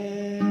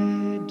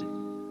head.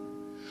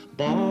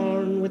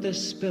 Born with a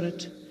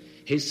spirit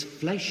his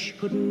flesh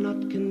could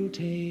not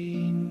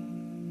contain.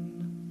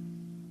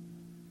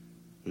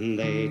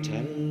 They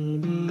tell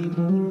me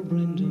Bull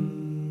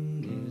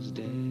Brendan is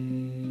dead.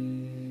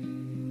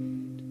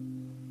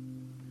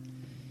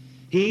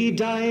 He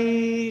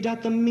died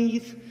at the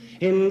Meath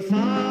in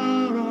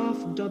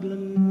far-off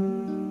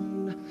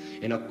Dublin,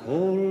 in a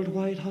cold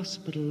white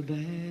hospital bed.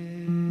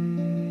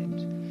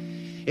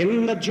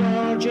 In the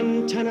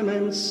Georgian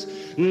tenements,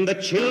 the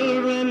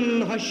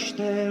children hush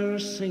their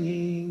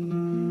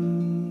singing.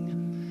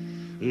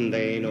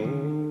 They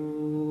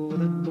know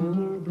that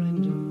Bull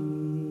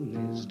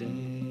Brendan is dead.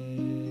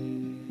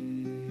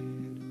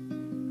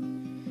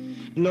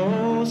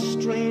 No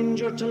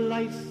stranger to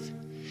life,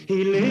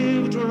 he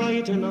lived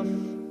right enough.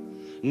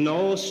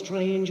 No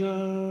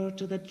stranger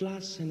to the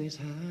glass in his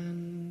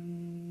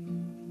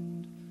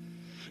hand.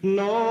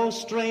 No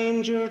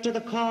stranger to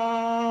the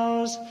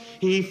cause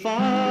he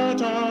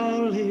fought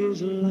all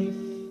his life.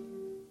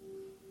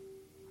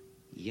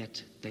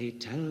 Yet they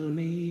tell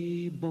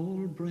me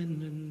Bull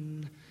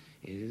Brendan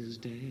is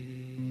dead.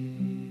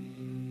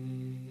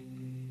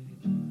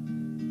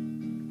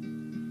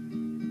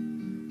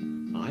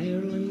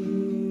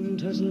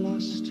 Ireland has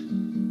lost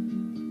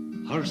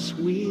her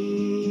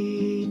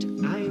sweet,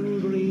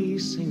 angry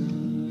singer.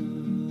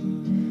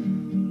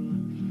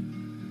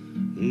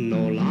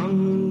 No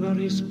longer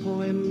his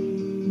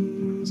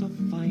poems of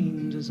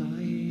fine design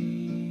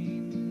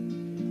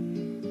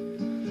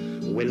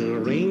will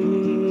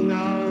ring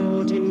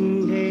out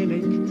in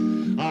Gaelic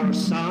or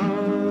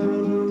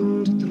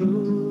sound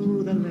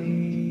through the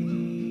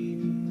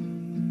lanes.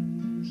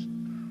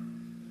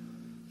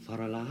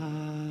 For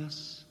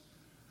alas,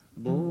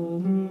 Bull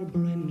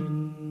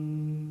Brendan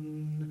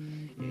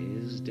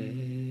is dead.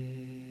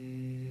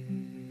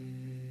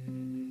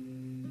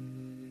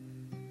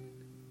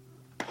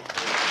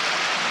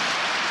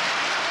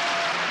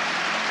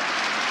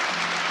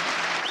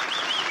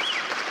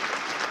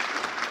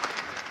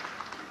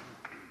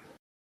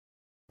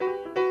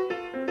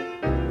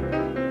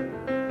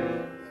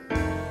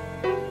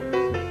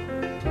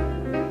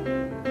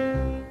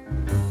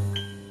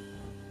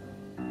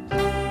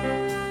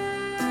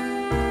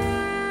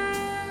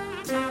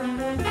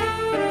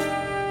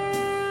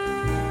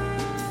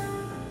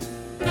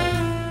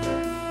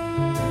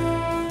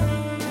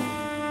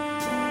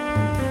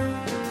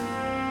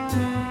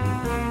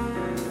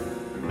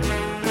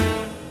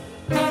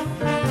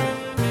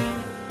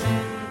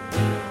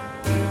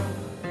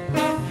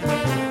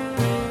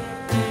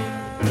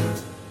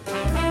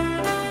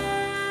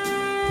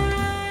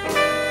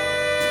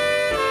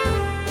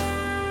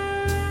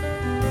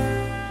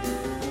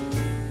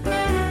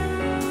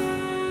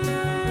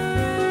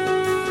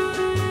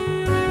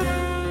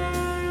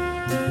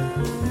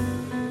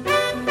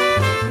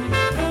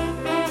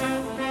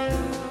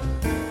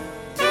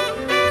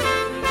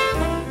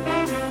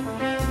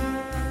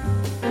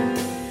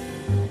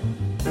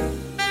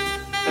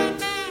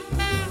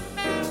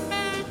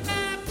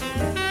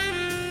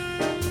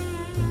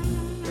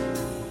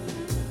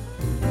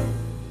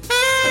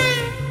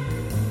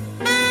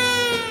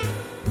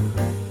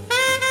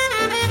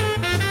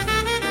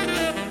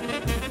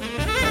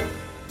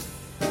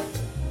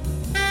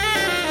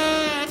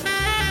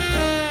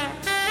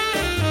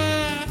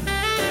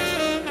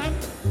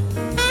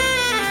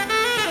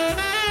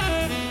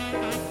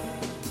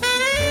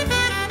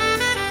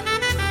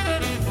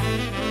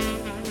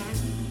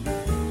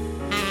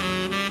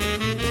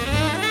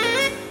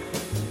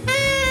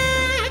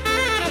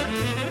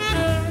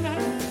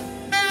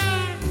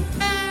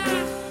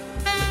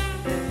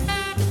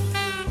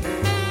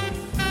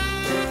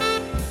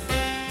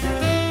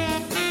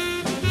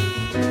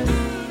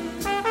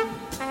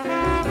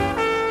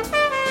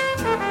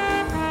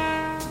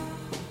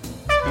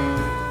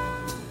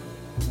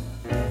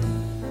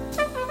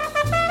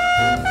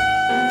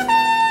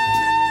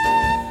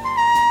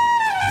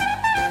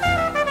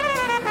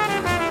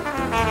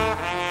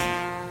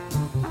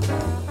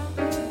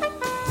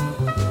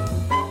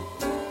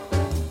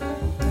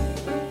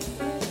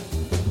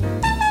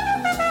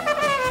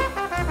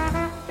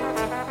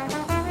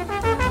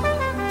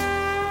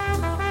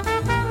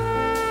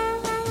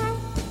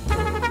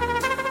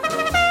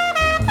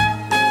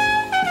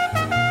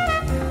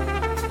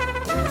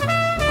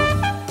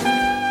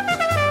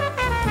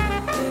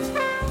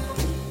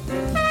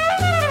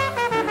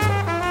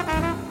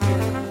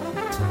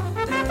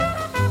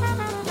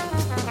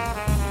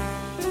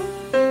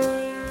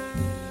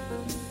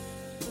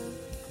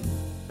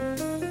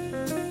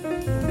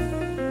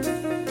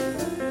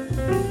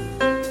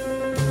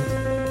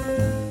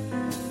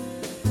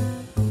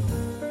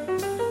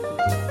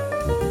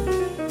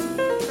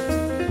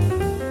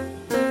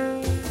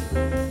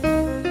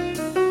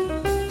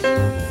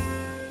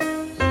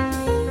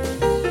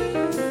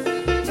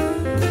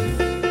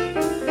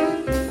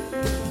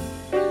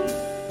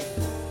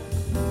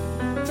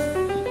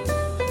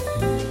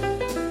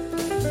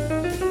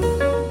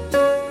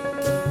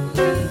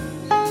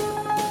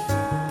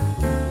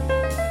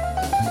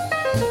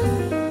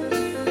 Thank you.